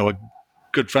actually, a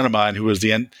good friend of mine who was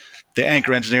the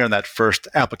anchor engineer in that first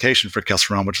application for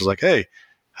Kessel Run, which was like, hey,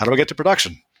 how do I get to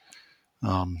production?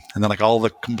 And then like all the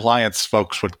compliance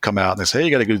folks would come out and they say, hey,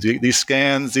 you got to do these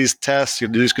scans, these tests, you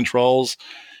do these controls.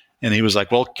 And he was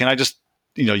like, well, can I just,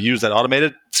 use that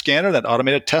automated scanner, that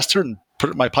automated tester, and put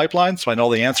it in my pipeline so I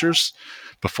know the answers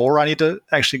before I need to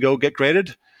actually go get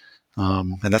graded?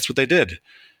 And that's what they did.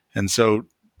 And so,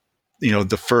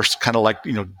 the first kind of like,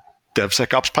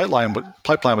 DevSecOps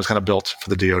pipeline was kind of built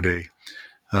for the DoD.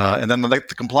 And then the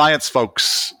compliance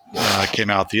folks came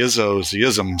out, the ISOs, the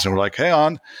ISMs, and we're like, hang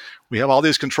on, we have all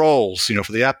these controls.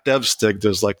 For the app dev STIG,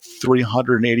 there's like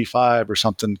 385 or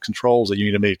something controls that you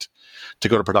need to meet to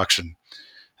go to production.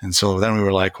 And so then we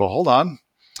were like, well, hold on.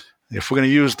 If we're going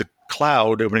to use the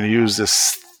cloud, we're going to use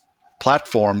this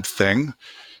platform thing.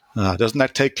 Doesn't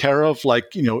that take care of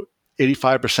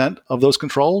 85% of those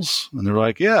controls? And they're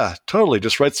like, yeah, totally.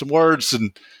 Just write some words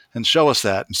and show us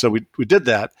that. And so we did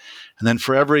that. And then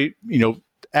for every,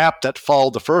 app that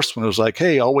followed the first one, it was like,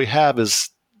 hey, all we have is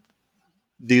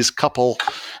these couple,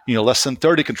 less than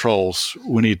 30 controls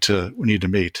we need to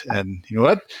meet. And you know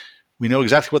what? we know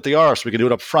exactly what they are, so we can do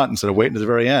it up front instead of waiting to the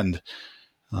very end.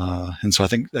 And so I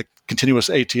think that continuous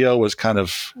ATO was kind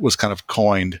of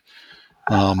coined.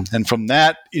 And from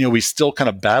that, we still kind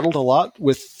of battled a lot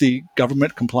with the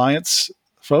government compliance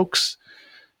folks.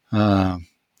 And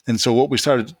so what we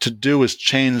started to do is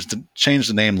change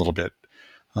the name a little bit.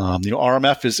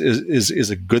 RMF is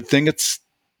a good thing. It's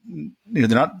they're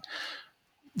not.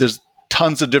 There's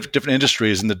tons of different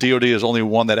industries, and the DoD is only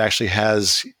one that actually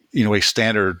has a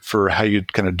standard for how you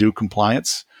kind of do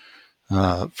compliance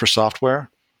for software,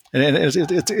 and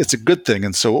it's a good thing.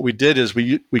 And so what we did is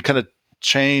we kind of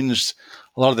changed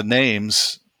a lot of the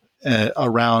names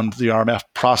around the RMF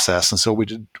process. And so we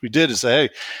did is say,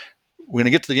 hey, we're going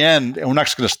to get to the end, and we're not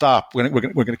just going to stop. We're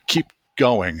going to keep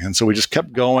going. And so we just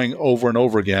kept going over and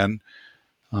over again.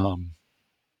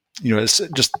 It's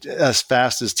just as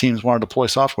fast as teams want to deploy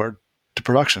software to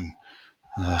production.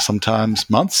 Sometimes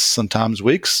months, sometimes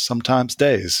weeks, sometimes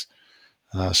days.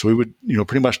 So we would,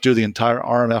 pretty much do the entire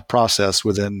RMF process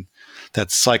within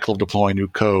that cycle of deploying new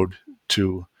code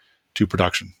to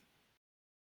production.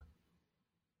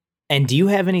 And do you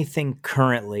have anything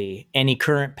currently, any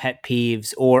current pet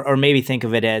peeves, or maybe think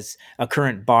of it as a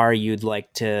current bar you'd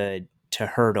like to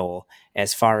hurdle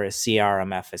as far as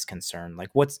CRMF is concerned? Like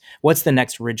what's the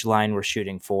next ridgeline we're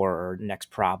shooting for, or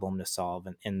next problem to solve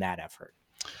in that effort?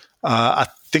 I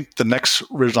think the next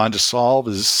ridgeline to solve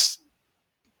is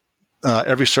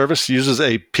every service uses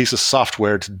a piece of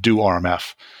software to do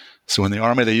RMF. So in the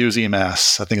Army, they use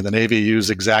EMS. I think in the Navy, they use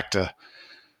Xacta.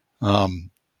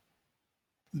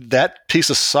 That piece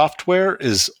of software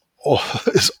is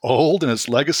old in its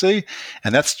legacy,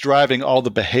 and that's driving all the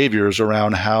behaviors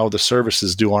around how the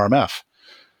services do RMF.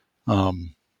 I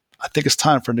think it's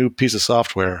time for a new piece of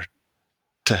software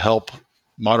to help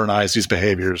modernize these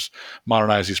behaviors,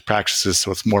 modernize these practices,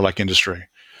 so it's more like industry.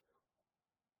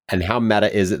 And how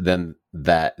meta is it then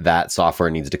that software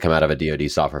needs to come out of a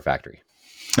DoD software factory?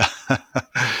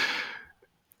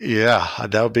 Yeah,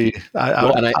 that would be.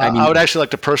 I would actually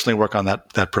like to personally work on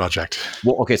that project.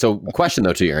 Well, okay. So, question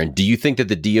though, to you, Aaron, do you think that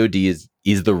the DoD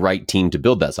is the right team to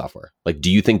build that software? Like, do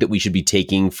you think that we should be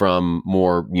taking from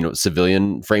more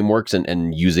civilian frameworks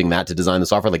and using that to design the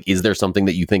software? Like, is there something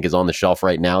that you think is on the shelf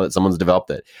right now that someone's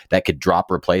developed that could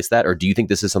replace that, or do you think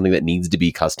this is something that needs to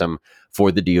be custom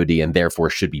for the DoD and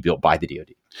therefore should be built by the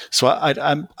DoD? So, I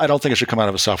don't think it should come out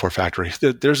of a software factory.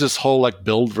 There's this whole like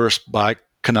build versus buy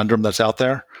conundrum that's out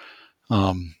there.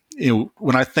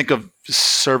 When I think of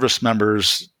service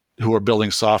members who are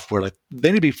building software, like they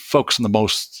need to be focused on the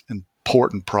most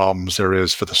important problems there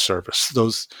is for the service.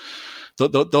 Those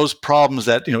problems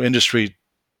that industry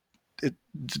it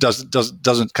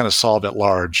doesn't kind of solve at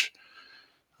large.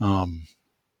 It's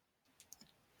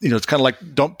kind of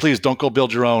like don't go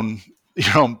build your own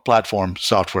platform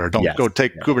software. Don't go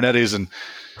take Kubernetes and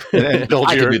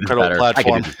build your incredible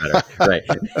platform. Right.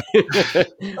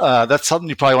 That's something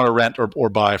you probably want to rent or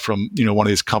buy from one of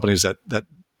these companies that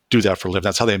do that for a living.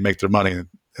 That's how they make their money.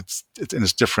 It's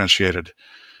differentiated.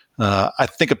 I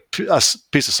think a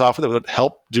piece of software that would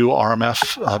help do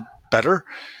RMF better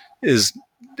is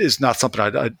not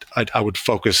something I would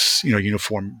focus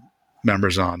uniform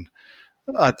members on.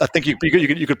 I think you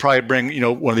could probably bring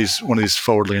one of these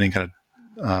forward leaning kind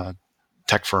of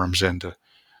tech firms in to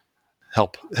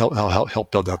help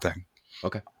build that thing.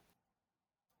 Okay.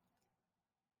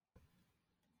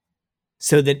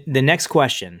 So the next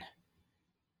question,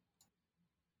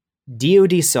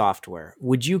 DoD software,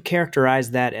 would you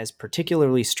characterize that as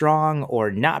particularly strong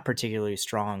or not particularly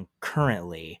strong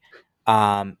currently?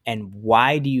 And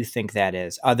why do you think that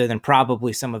is, other than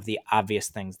probably some of the obvious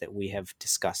things that we have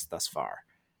discussed thus far?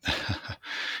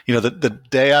 The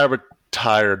day I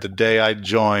retired, the day I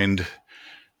joined,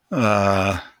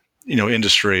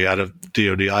 industry out of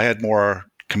DoD, I had more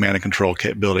command and control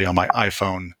capability on my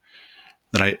iPhone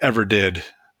than I ever did,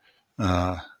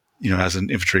 as an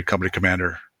infantry company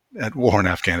commander at war in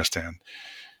Afghanistan.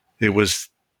 It was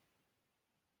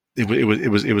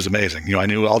amazing. I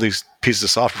knew all these pieces of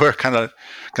software kind of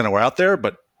were out there,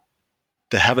 but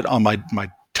to have it on my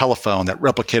telephone that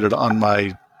replicated on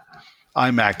my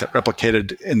iMac, that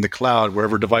replicated in the cloud,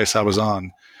 wherever device I was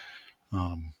on,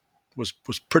 was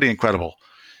pretty incredible.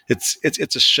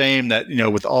 It's a shame that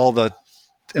with all the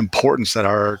importance that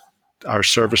our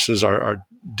services, our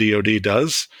DoD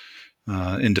does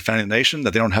in defending the nation,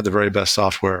 that they don't have the very best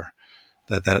software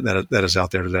that is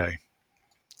out there today.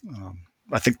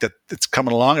 I think that it's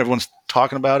coming along. Everyone's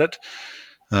talking about it.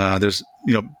 There's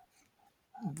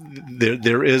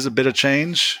there is a bit of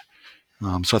change.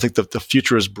 So I think the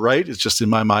future is bright. It's just in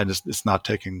my mind, it's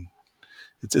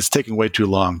taking way too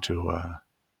long to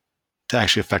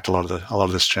actually affect a lot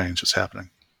of this change that's happening.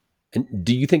 And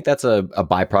do you think that's a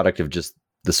byproduct of just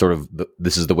the sort of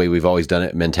this is the way we've always done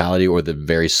it mentality, or the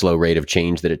very slow rate of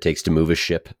change that it takes to move a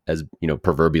ship, as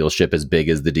proverbial ship as big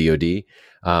as the DoD?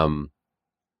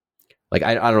 Like,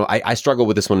 I don't know. I struggle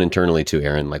with this one internally too,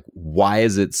 Aaron. Like, why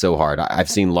is it so hard? I've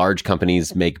seen large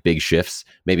companies make big shifts,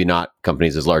 maybe not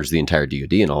companies as large as the entire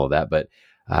DoD and all of that, but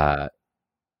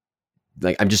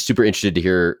like, I'm just super interested to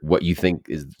hear what you think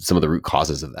is some of the root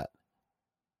causes of that.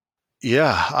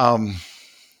 Yeah.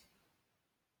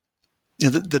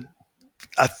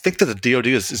 I think that the DoD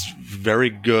is very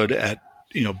good at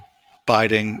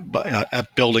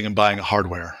at building and buying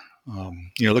hardware.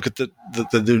 Look at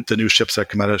the new ships that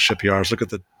come out of shipyards. Look at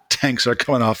the tanks that are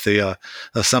coming off the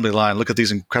assembly line. Look at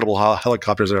these incredible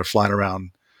helicopters that are flying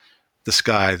around the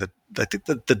sky. I think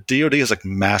that the DoD has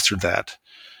mastered that.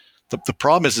 The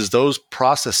problem is those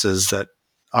processes that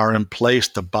are in place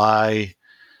to buy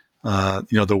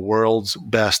the world's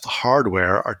best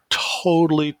hardware are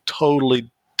totally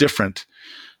different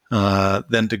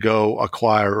than to go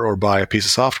acquire or buy a piece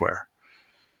of software.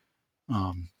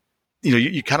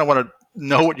 You kind of want to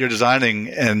know what you're designing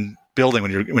and building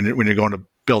when you're going to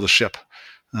build a ship.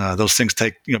 Those things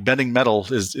take, bending metal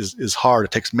is hard.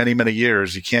 It takes many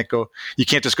years. You can't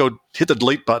just go hit the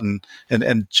delete button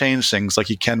and change things like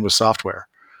you can with software.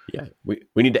 Yeah, we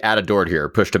need to add a door here.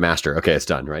 Push to master. Okay, it's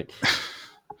done, right?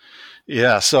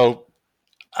 Yeah. So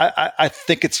I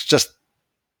think it's just,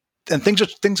 and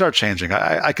things are changing.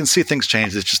 I can see things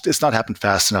change. It's not happened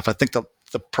fast enough. I think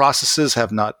the processes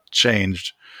have not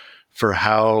changed for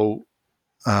how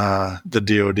the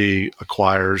DoD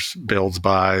acquires, builds,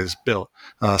 buys,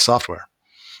 software.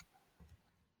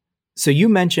 So you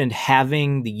mentioned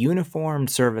having the uniformed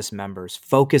service members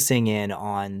focusing in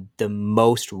on the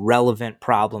most relevant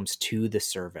problems to the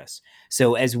service.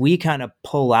 So as we kind of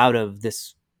pull out of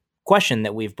this question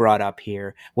that we've brought up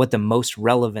here, what the most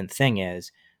relevant thing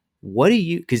is, what do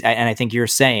you, and I think you're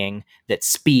saying that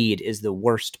speed is the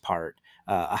worst part,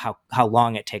 how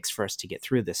long it takes for us to get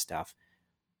through this stuff.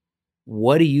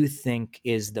 What do you think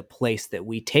is the place that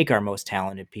we take our most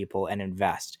talented people and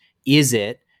invest? Is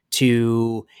it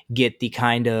to get the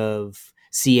kind of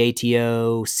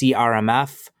CATO,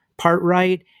 CRMF part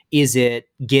right? Is it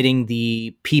getting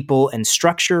the people and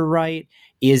structure right?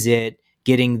 Is it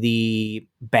getting the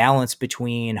balance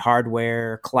between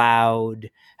hardware, cloud,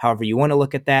 however you want to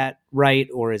look at that, right?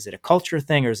 Or is it a culture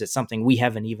thing, or is it something we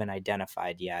haven't even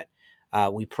identified yet?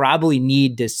 We probably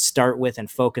need to start with and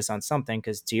focus on something,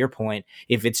 because to your point,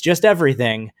 if it's just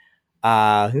everything,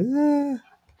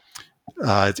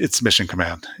 it's mission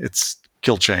command. It's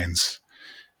kill chains.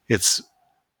 It's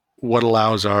what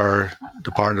allows our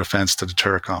Department of Defense to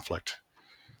deter a conflict.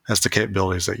 That's the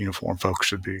capabilities that uniformed folks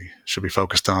should be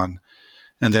focused on,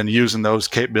 and then using those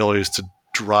capabilities to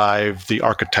drive the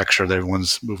architecture that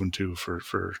everyone's moving to for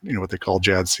what they call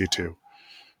JADC2,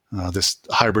 this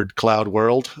hybrid cloud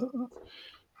world,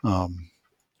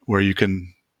 where you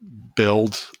can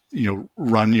build,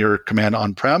 run your command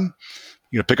on-prem,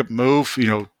 pick up, move,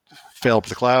 fail up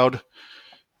the cloud,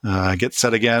 get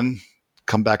set again,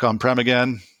 come back on-prem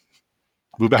again,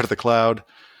 move back to the cloud.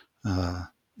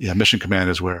 Mission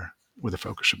command is where the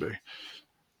focus should be.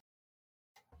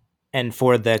 And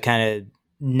for the kind of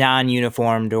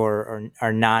non-uniformed or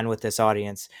non with this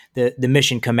audience, the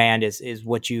mission command is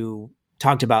what you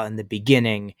talked about in the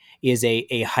beginning, is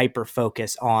a hyper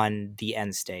focus on the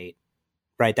end state,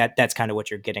 right? That's kind of what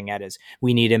you're getting at, is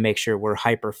we need to make sure we're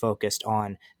hyper focused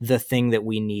on the thing that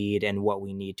we need and what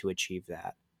we need to achieve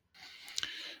that.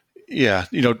 Yeah.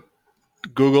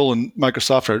 Google and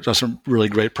Microsoft are some really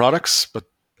great products, but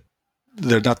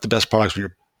they're not the best products when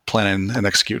you're planning and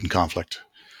executing conflict.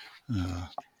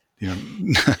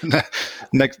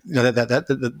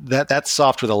 That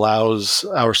software allows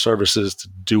our services to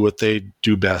do what they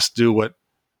do best, do what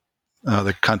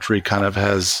the country kind of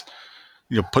has,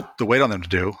 put the weight on them to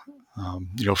do.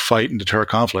 Fight and deter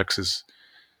conflicts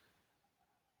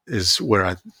is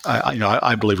where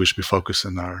I believe we should be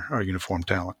focusing our uniformed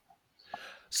talent.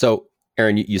 So,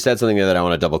 Aaron, you said something there that I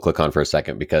want to double click on for a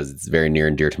second, because it's very near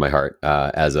and dear to my heart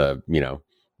as a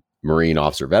Marine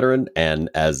officer veteran, and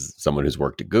as someone who's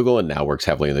worked at Google and now works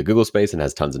heavily in the Google space and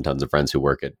has tons and tons of friends who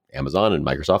work at Amazon and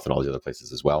Microsoft and all these other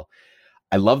places as well.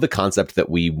 I love the concept that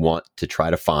we want to try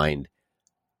to find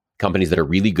companies that are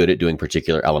really good at doing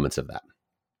particular elements of that.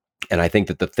 And I think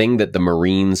that the thing that the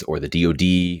Marines or the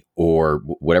DoD or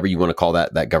whatever you want to call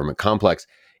that government complex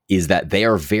is that they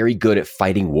are very good at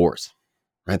fighting wars,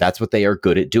 right? That's what they are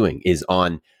good at doing, is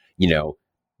on,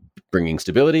 bringing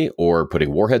stability or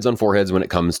putting warheads on foreheads when it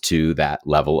comes to that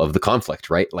level of the conflict,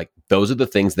 right? Like those are the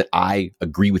things that I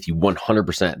agree with you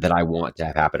 100% that I want to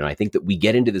have happen. And I think that we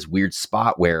get into this weird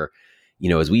spot where,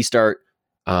 as we start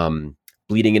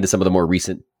bleeding into some of the more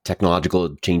recent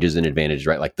technological changes and advantages,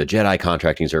 right? Like the Jedi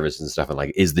contracting service and stuff. And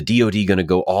like, is the DoD going to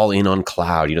go all in on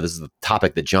cloud? This is the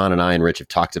topic that John and I and Rich have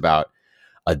talked about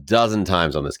a dozen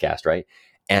times on this cast, right?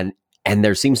 And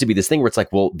there seems to be this thing where it's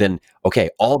like, well, then, okay,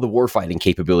 all the warfighting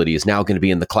capability is now going to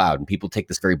be in the cloud. And people take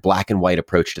this very black and white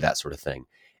approach to that sort of thing.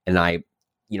 And I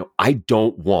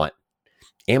don't want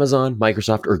Amazon,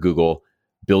 Microsoft, or Google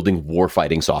building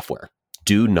warfighting software.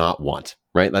 Do not want,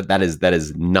 right? That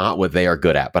is not what they are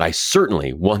good at. But I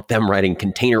certainly want them writing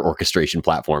container orchestration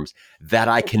platforms that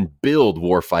I can build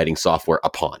warfighting software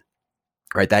upon,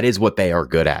 right? That is what they are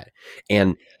good at.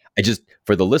 And I just,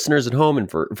 for the listeners at home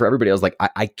and for everybody else, like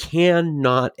I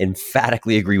cannot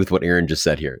emphatically agree with what Aaron just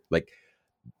said here. Like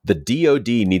the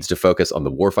DoD needs to focus on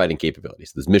the warfighting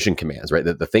capabilities, those mission commands, right?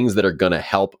 The things that are going to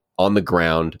help on the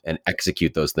ground and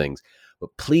execute those things. But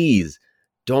please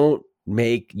don't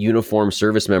make uniformed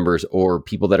service members or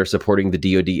people that are supporting the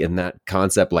DoD in that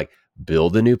concept, like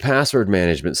build a new password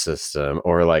management system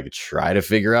or like try to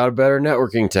figure out better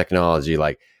networking technology.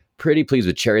 Like pretty please,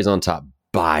 with cherries on top,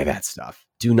 buy that stuff.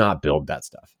 Do not build that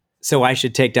stuff. So I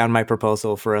should take down my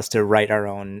proposal for us to write our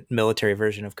own military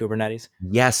version of Kubernetes?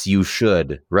 Yes, you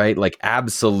should, right? Like,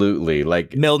 absolutely.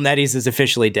 Like Milnetes is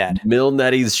officially dead.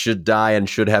 Milnetes should die and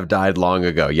should have died long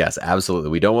ago. Yes,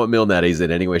 absolutely. We don't want Milnetes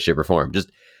in any way, shape, or form.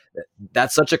 Just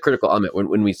that's such a critical element.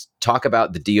 When we talk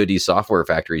about the DoD software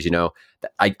factories,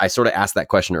 I sort of asked that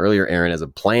question earlier, Aaron, as a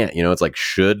plant, it's like,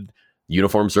 should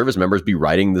uniformed service members be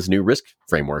writing this new risk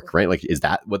framework, right? Like, is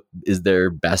that what is their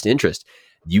best interest?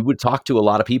 You would talk to a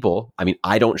lot of people. I mean,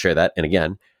 I don't share that. And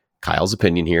again, Kyle's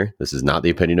opinion here. This is not the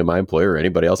opinion of my employer or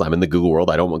anybody else. I'm in the Google world.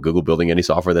 I don't want Google building any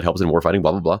software that helps in warfighting,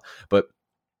 blah, blah, blah. But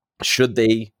should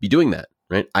they be doing that,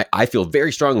 right? I feel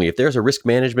very strongly if there's a risk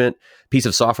management piece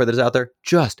of software that is out there,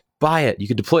 just buy it. You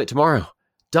can deploy it tomorrow.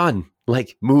 Done.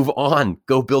 Like, move on.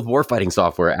 Go build warfighting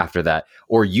software after that,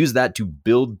 or use that to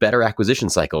build better acquisition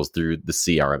cycles through the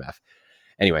CRMF.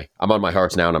 Anyway, I'm on my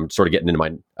horse now, and I'm sort of getting into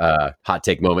my hot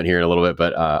take moment here in a little bit,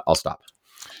 but I'll stop.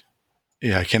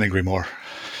 Yeah, I can't agree more.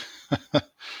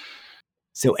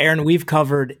 So, Aaron, we've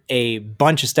covered a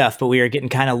bunch of stuff, but we are getting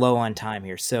kind of low on time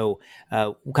here. So,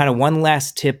 kind of one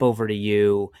last tip over to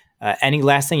you. Any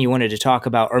last thing you wanted to talk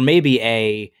about, or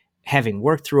maybe having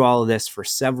worked through all of this for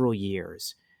several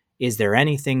years, is there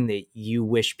anything that you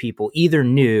wish people either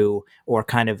knew or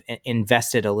kind of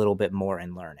invested a little bit more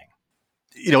in learning?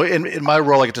 In my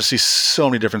role, I get to see so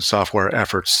many different software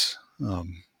efforts.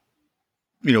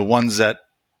 Ones that,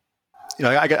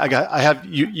 I have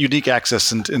unique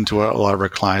access into a lot of our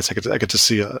clients. I get to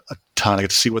see a ton. I get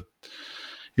to see what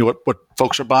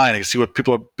folks are buying. I get to see what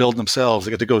people are building themselves.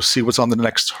 I get to go see what's on the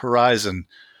next horizon.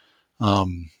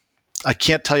 I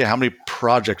can't tell you how many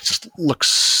projects just look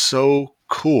so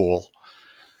cool,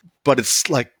 but it's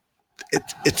like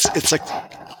it's like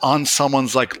on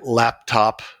someone's like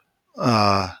laptop.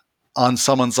 On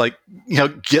someone's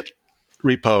Git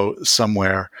repo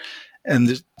somewhere,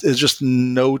 and there's just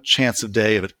no chance of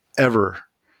day of it ever.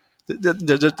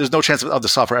 There's no chance of the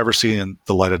software ever seeing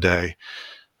the light of day.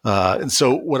 And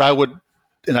so what I would,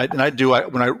 when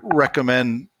I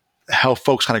recommend how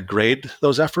folks kind of grade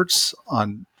those efforts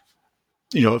on,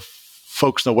 if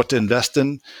folks know what to invest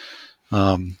in,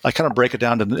 I kind of break it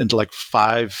down into like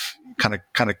 5 kind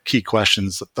of key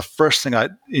questions. The first thing I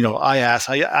ask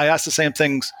the same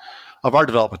things of our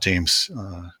development teams,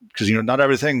 because not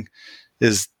everything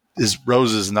is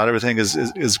roses and not everything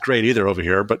is great either over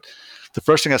here. But the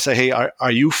first thing I say, hey,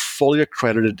 are you fully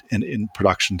accredited and in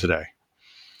production today?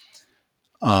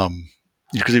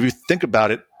 Because if you think about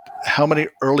it, how many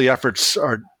early efforts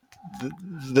are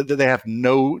they have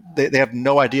no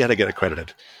idea how to get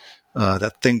accredited.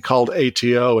 That thing called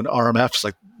ATO and RMFs,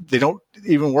 like they don't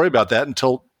even worry about that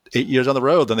until 8 years on the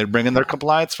road. Then they bring in their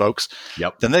compliance folks.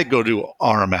 Yep. Then they go do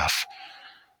RMF.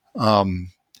 And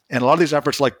a lot of these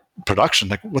efforts, like production,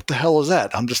 like what the hell is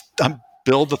that? I'm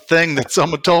build the thing that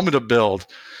someone told me to build.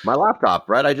 My laptop,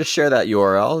 right? I just share that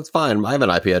URL. It's fine. I have an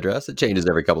IP address. It changes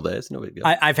every couple of days. No big deal.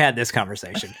 I've had this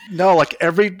conversation. No, like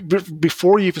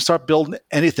before you even start building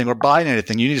anything or buying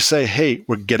anything, you need to say, hey,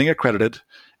 we're getting accredited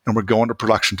and we're going to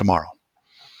production tomorrow.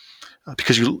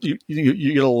 Because you're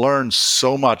going to learn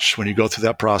so much when you go through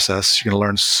that process. You're going to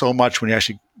learn so much when you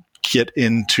actually get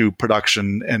into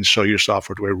production and show your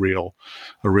software to a real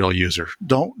user.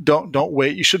 Don't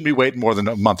wait. You shouldn't be waiting more than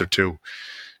a month or two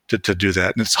to do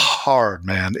that. And it's hard,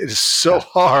 man. It is so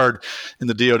hard in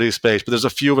the DoD space. But there's a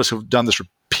few of us who've done this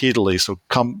repeatedly. So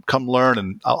come learn,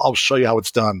 and I'll show you how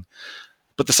it's done.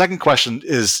 But the second question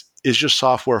is your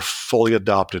software fully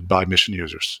adopted by mission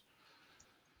users?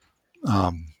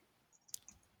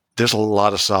 There's a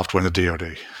lot of software in the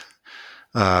DoD.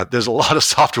 There's a lot of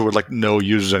software with like no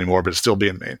users anymore, but it's still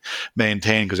being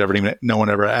maintained because no one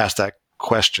ever asked that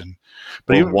question.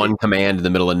 But even one command in the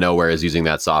middle of nowhere is using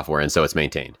that software, and so it's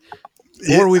maintained.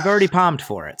 Or we've already palmed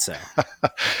for it. So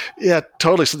yeah,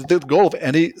 totally. So the goal of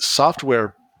any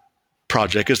software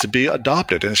project is to be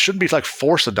adopted, and it shouldn't be like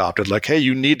force adopted. Like, hey,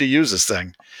 you need to use this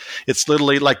thing. It's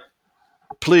literally like,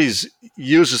 please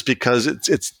use this because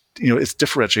it's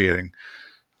differentiating.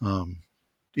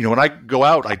 When I go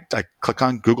out, I click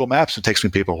on Google Maps and it takes me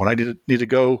people. When I need to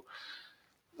go,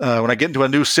 when I get into a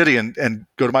new city and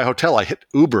go to my hotel, I hit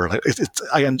Uber.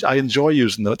 I enjoy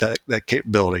using that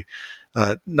capability.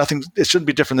 It shouldn't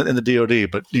be different in the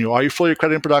DoD. But are you fully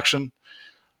accredited in production?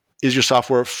 Is your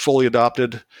software fully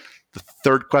adopted? The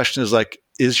third question is like,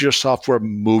 is your software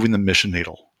moving the mission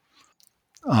needle?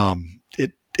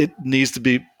 It needs to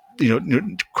be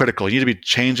critical. You need to be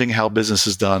changing how business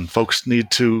is done. Folks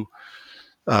need to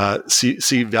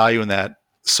see value in that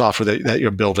software that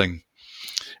you're building.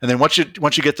 And then once you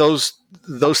get those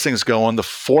things going, the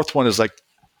fourth one is like,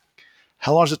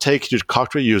 how long does it take you to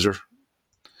talk to a user,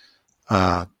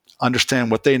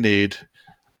 understand what they need,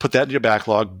 put that in your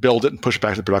backlog, build it, and push it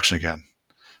back to production again.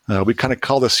 We kind of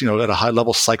call this, at a high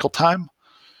level cycle time,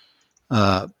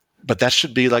 but that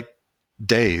should be like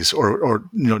days or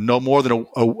no more than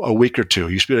a week or two.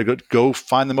 You should be able to go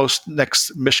find the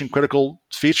next mission critical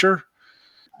feature,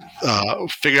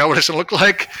 figure out what it's going to look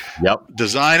like,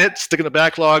 design it, stick it in the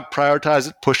backlog, prioritize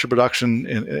it, push to production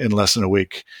in less than a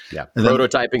week. Yeah, and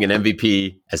prototyping an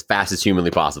MVP as fast as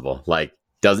humanly possible. Like,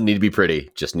 doesn't need to be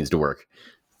pretty, just needs to work.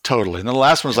 Totally. And then the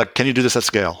last one is like, can you do this at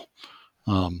scale?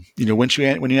 When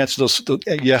you answer those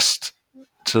yes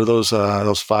to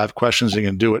those 5 questions, you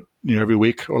can do it every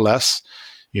week or less.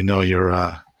 You're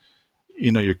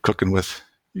cooking with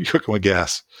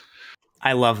gas.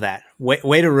 I love that.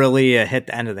 Way to really hit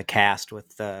the end of the cast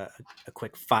with a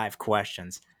quick 5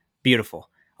 questions. Beautiful.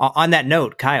 On that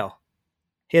note, Kyle,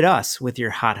 hit us with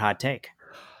your hot take.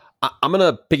 I'm going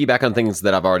to piggyback on things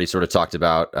that I've already sort of talked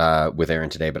about with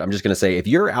Aaron today, but I'm just going to say, if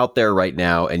you're out there right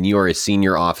now and you are a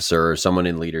senior officer or someone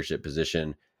in leadership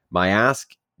position, my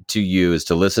ask to you is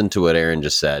to listen to what Aaron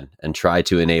just said and try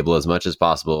to enable as much as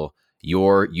possible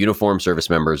your uniformed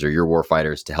service members or your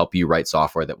warfighters to help you write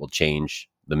software that will change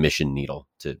the mission needle,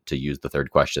 to use the third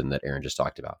question that Aaron just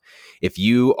talked about. If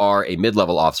you are a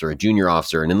mid-level officer, a junior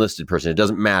officer, an enlisted person, it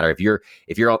doesn't matter. If you're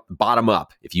bottom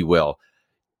up, if you will,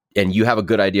 and you have a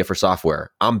good idea for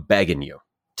software, I'm begging you,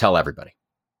 tell everybody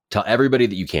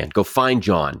that you can. Go find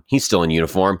John. He's still in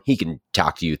uniform. He can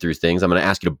talk to you through things. I'm going to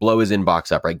ask you to blow his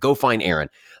inbox up, right? Go find Aaron.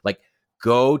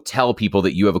 Go tell people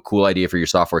that you have a cool idea for your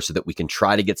software so that we can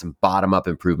try to get some bottom-up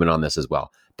improvement on this as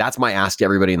well. That's my ask to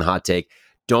everybody in the hot take.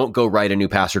 Don't go write a new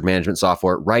password management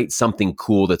software. Write something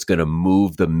cool that's going to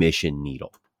move the mission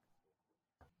needle.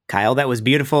 Kyle, that was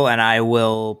beautiful, and I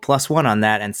will +1 on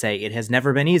that and say it has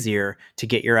never been easier to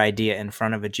get your idea in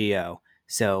front of a GO,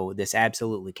 so this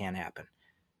absolutely can happen.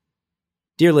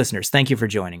 Dear listeners, thank you for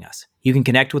joining us. You can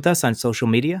connect with us on social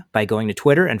media by going to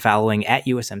Twitter and following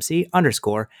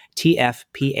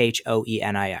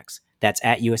 @USMC_TFPHOENIX. That's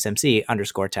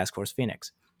 @USMC_Task Force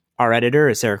Phoenix. Our editor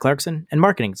is Sarah Clarkson, and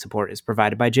marketing support is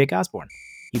provided by Jake Osborne.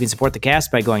 You can support the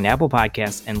cast by going to Apple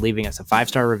Podcasts and leaving us a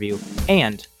 5-star review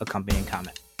and accompanying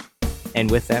comment. And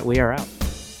with that, we are out.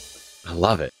 I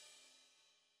love it.